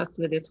on, the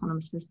Trustworthy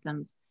Autonomous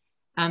Systems.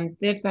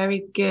 They're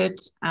very good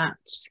at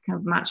kind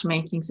of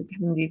matchmaking. So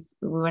these,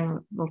 a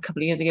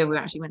couple of years ago, we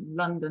actually went to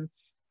London,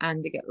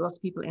 and they get lots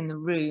of people in the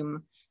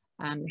room.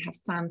 They have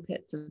sand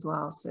pits as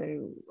well.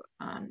 So,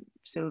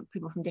 so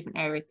people from different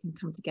areas can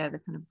come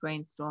together, kind of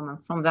brainstorm.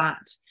 And from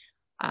that,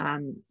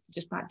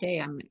 just that day,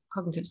 I'm a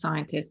cognitive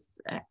scientist,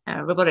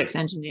 a robotics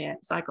engineer,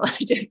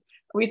 psychologist.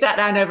 We sat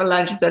down over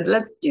lunch and said,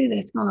 let's do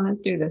this, come on,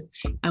 let's do this.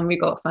 And we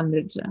got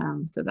funded.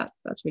 So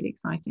that's really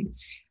exciting.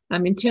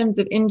 In terms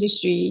of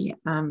industry,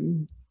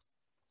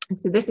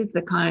 so this is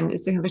the kind,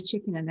 it's kind of a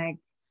chicken and egg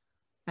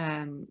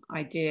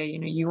idea. You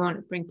know, you want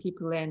to bring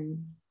people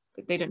in,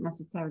 but they don't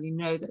necessarily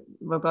know that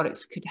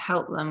robotics could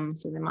help them,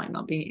 so they might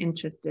not be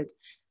interested.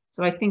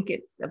 So I think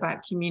it's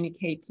about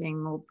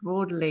communicating more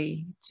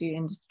broadly to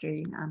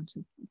industry and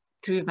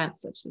through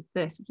events such as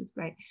this, which is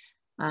great.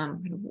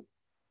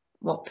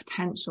 What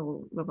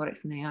potential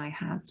robotics and AI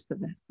has for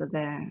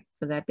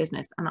their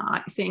business. And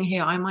sitting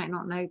here, I might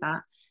not know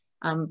that,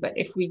 but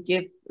if we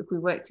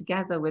work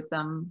together with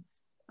them,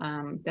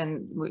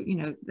 then you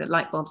know, the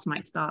light bulbs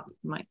might start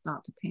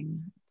to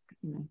ping.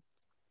 You know.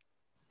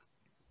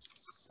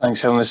 Thanks,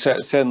 Helen.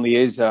 There certainly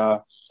is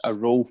a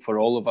role for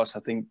all of us,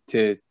 I think,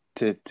 to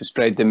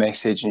spread the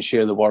message and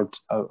share the word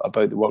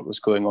about the work that's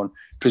going on.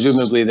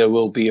 Presumably, there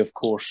will be, of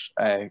course,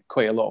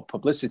 quite a lot of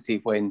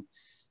publicity when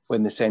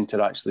the centre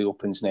actually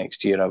opens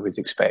next year, I would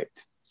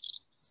expect.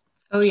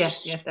 Oh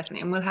yes,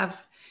 definitely. And we'll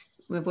have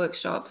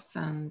workshops,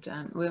 and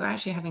we're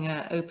actually having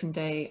an open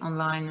day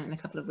online in a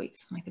couple of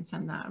weeks, and I can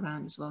send that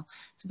around as well,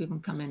 so people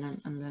can come in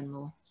and learn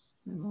more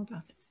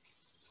about it.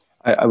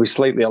 I was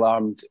slightly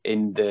alarmed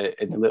in the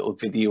little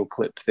video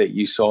clip that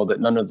you saw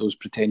that none of those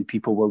pretend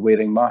people were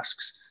wearing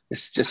masks.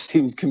 This just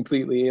seems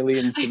completely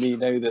alien to me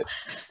now that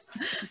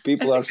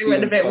people are. They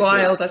went a bit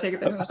wild. I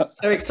think they were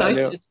so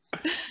excited.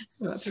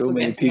 So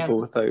many people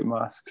without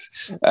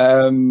masks.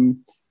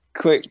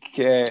 Quick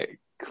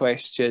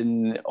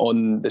question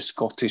on the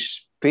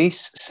Scottish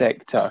space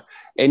sector.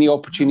 Any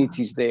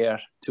opportunities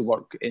there to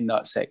work in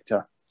that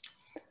sector?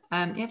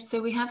 Yep.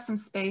 So we have some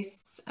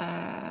space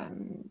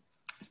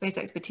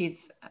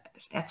expertise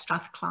at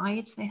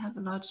Strathclyde. They have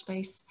a large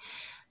space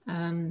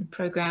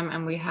program,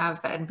 and we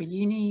have at Edinburgh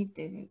Uni,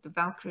 the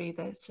Valkyrie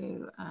there.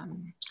 So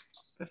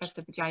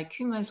Professor Vijay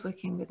Kumar is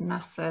working with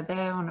NASA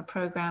there on a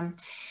program.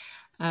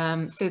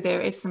 So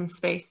there is some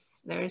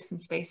space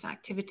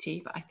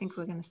activity, but I think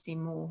we're going to see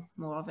more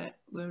of it.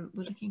 We're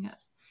looking at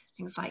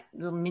things like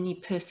little mini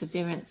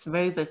Perseverance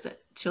rovers that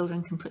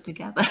children can put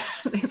together,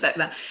 things like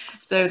that.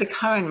 So the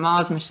current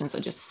Mars missions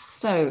are just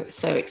so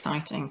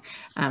exciting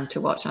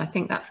to watch, and I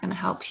think that's going to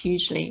help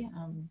hugely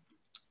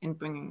in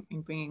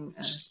bringing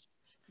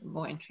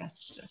more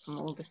interest from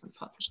all different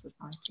parts of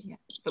society. Yeah.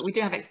 But we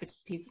do have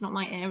expertise. It's not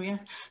my area,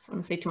 so I don't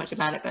want to say too much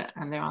about it. But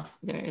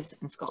there is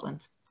in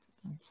Scotland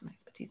some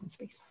expertise in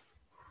space.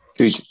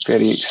 Good,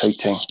 very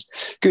exciting.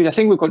 Good. I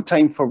think we've got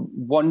time for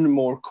one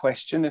more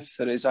question, if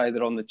there is,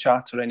 either on the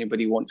chat or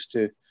anybody wants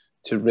to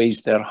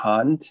raise their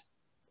hand.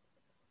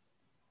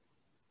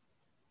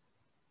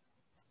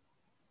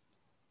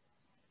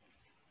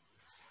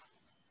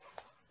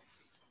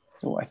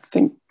 So I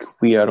think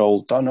we are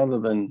all done, other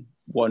than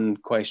one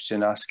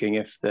question asking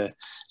if the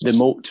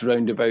moat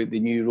round about the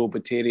new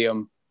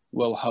Robotarium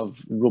will have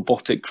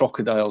robotic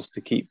crocodiles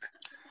to keep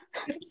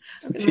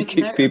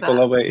people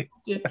away.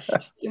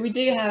 We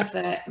do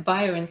have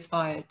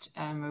bio-inspired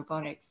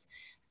robotics.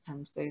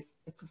 So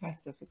the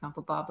professor, for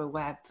example, Barbara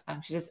Webb,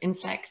 she does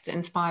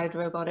insect-inspired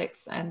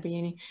robotics at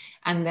uni.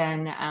 And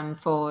then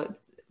for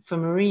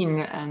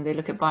marine, they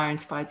look at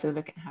bio-inspired, so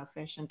look at how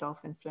fish and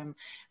dolphins swim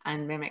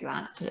and mimic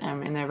that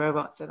in their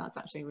robots. So that's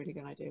actually a really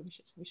good idea.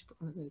 We should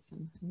put one of those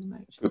in the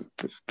moat.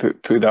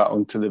 Put that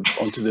onto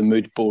the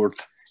mood board.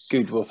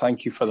 Good. Well,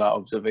 thank you for that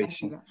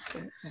observation.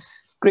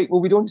 Great.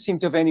 Well, we don't seem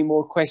to have any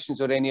more questions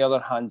or any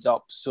other hands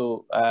up.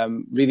 So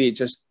really,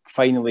 just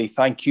finally,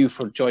 thank you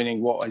for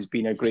joining what has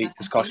been a great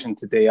discussion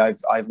today.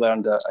 I've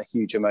learned a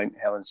huge amount,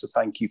 Helen, so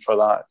thank you for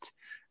that.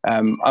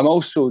 I'm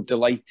also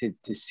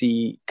delighted to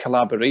see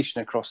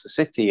collaboration across the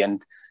city.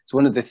 And it's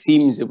one of the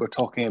themes that we're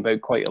talking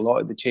about quite a lot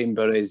at the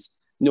Chamber is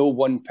no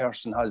one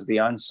person has the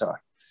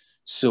answer.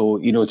 So,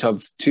 you know, to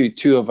have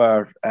two of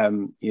our,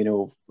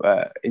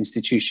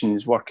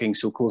 institutions working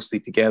so closely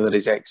together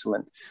is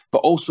excellent, but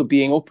also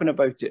being open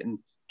about it and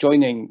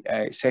joining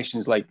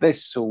sessions like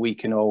this so we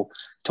can all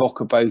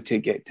talk about it,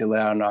 get to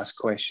learn, ask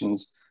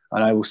questions.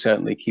 And I will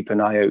certainly keep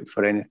an eye out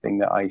for anything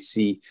that I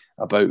see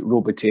about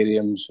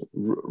robotariums,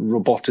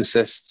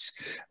 roboticists.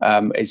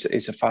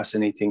 It's a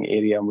fascinating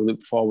area, and we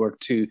look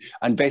forward to,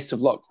 and best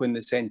of luck when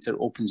the centre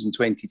opens in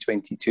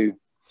 2022.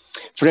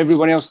 For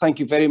everyone else, thank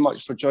you very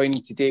much for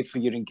joining today, for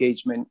your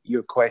engagement,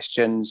 your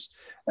questions.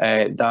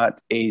 That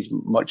is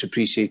much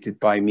appreciated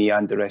by me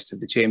and the rest of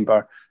the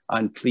Chamber.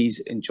 And please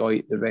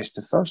enjoy the rest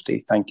of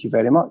Thursday. Thank you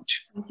very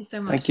much. Thank you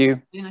so much. Thank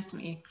you. Really nice to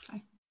meet you.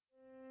 Bye.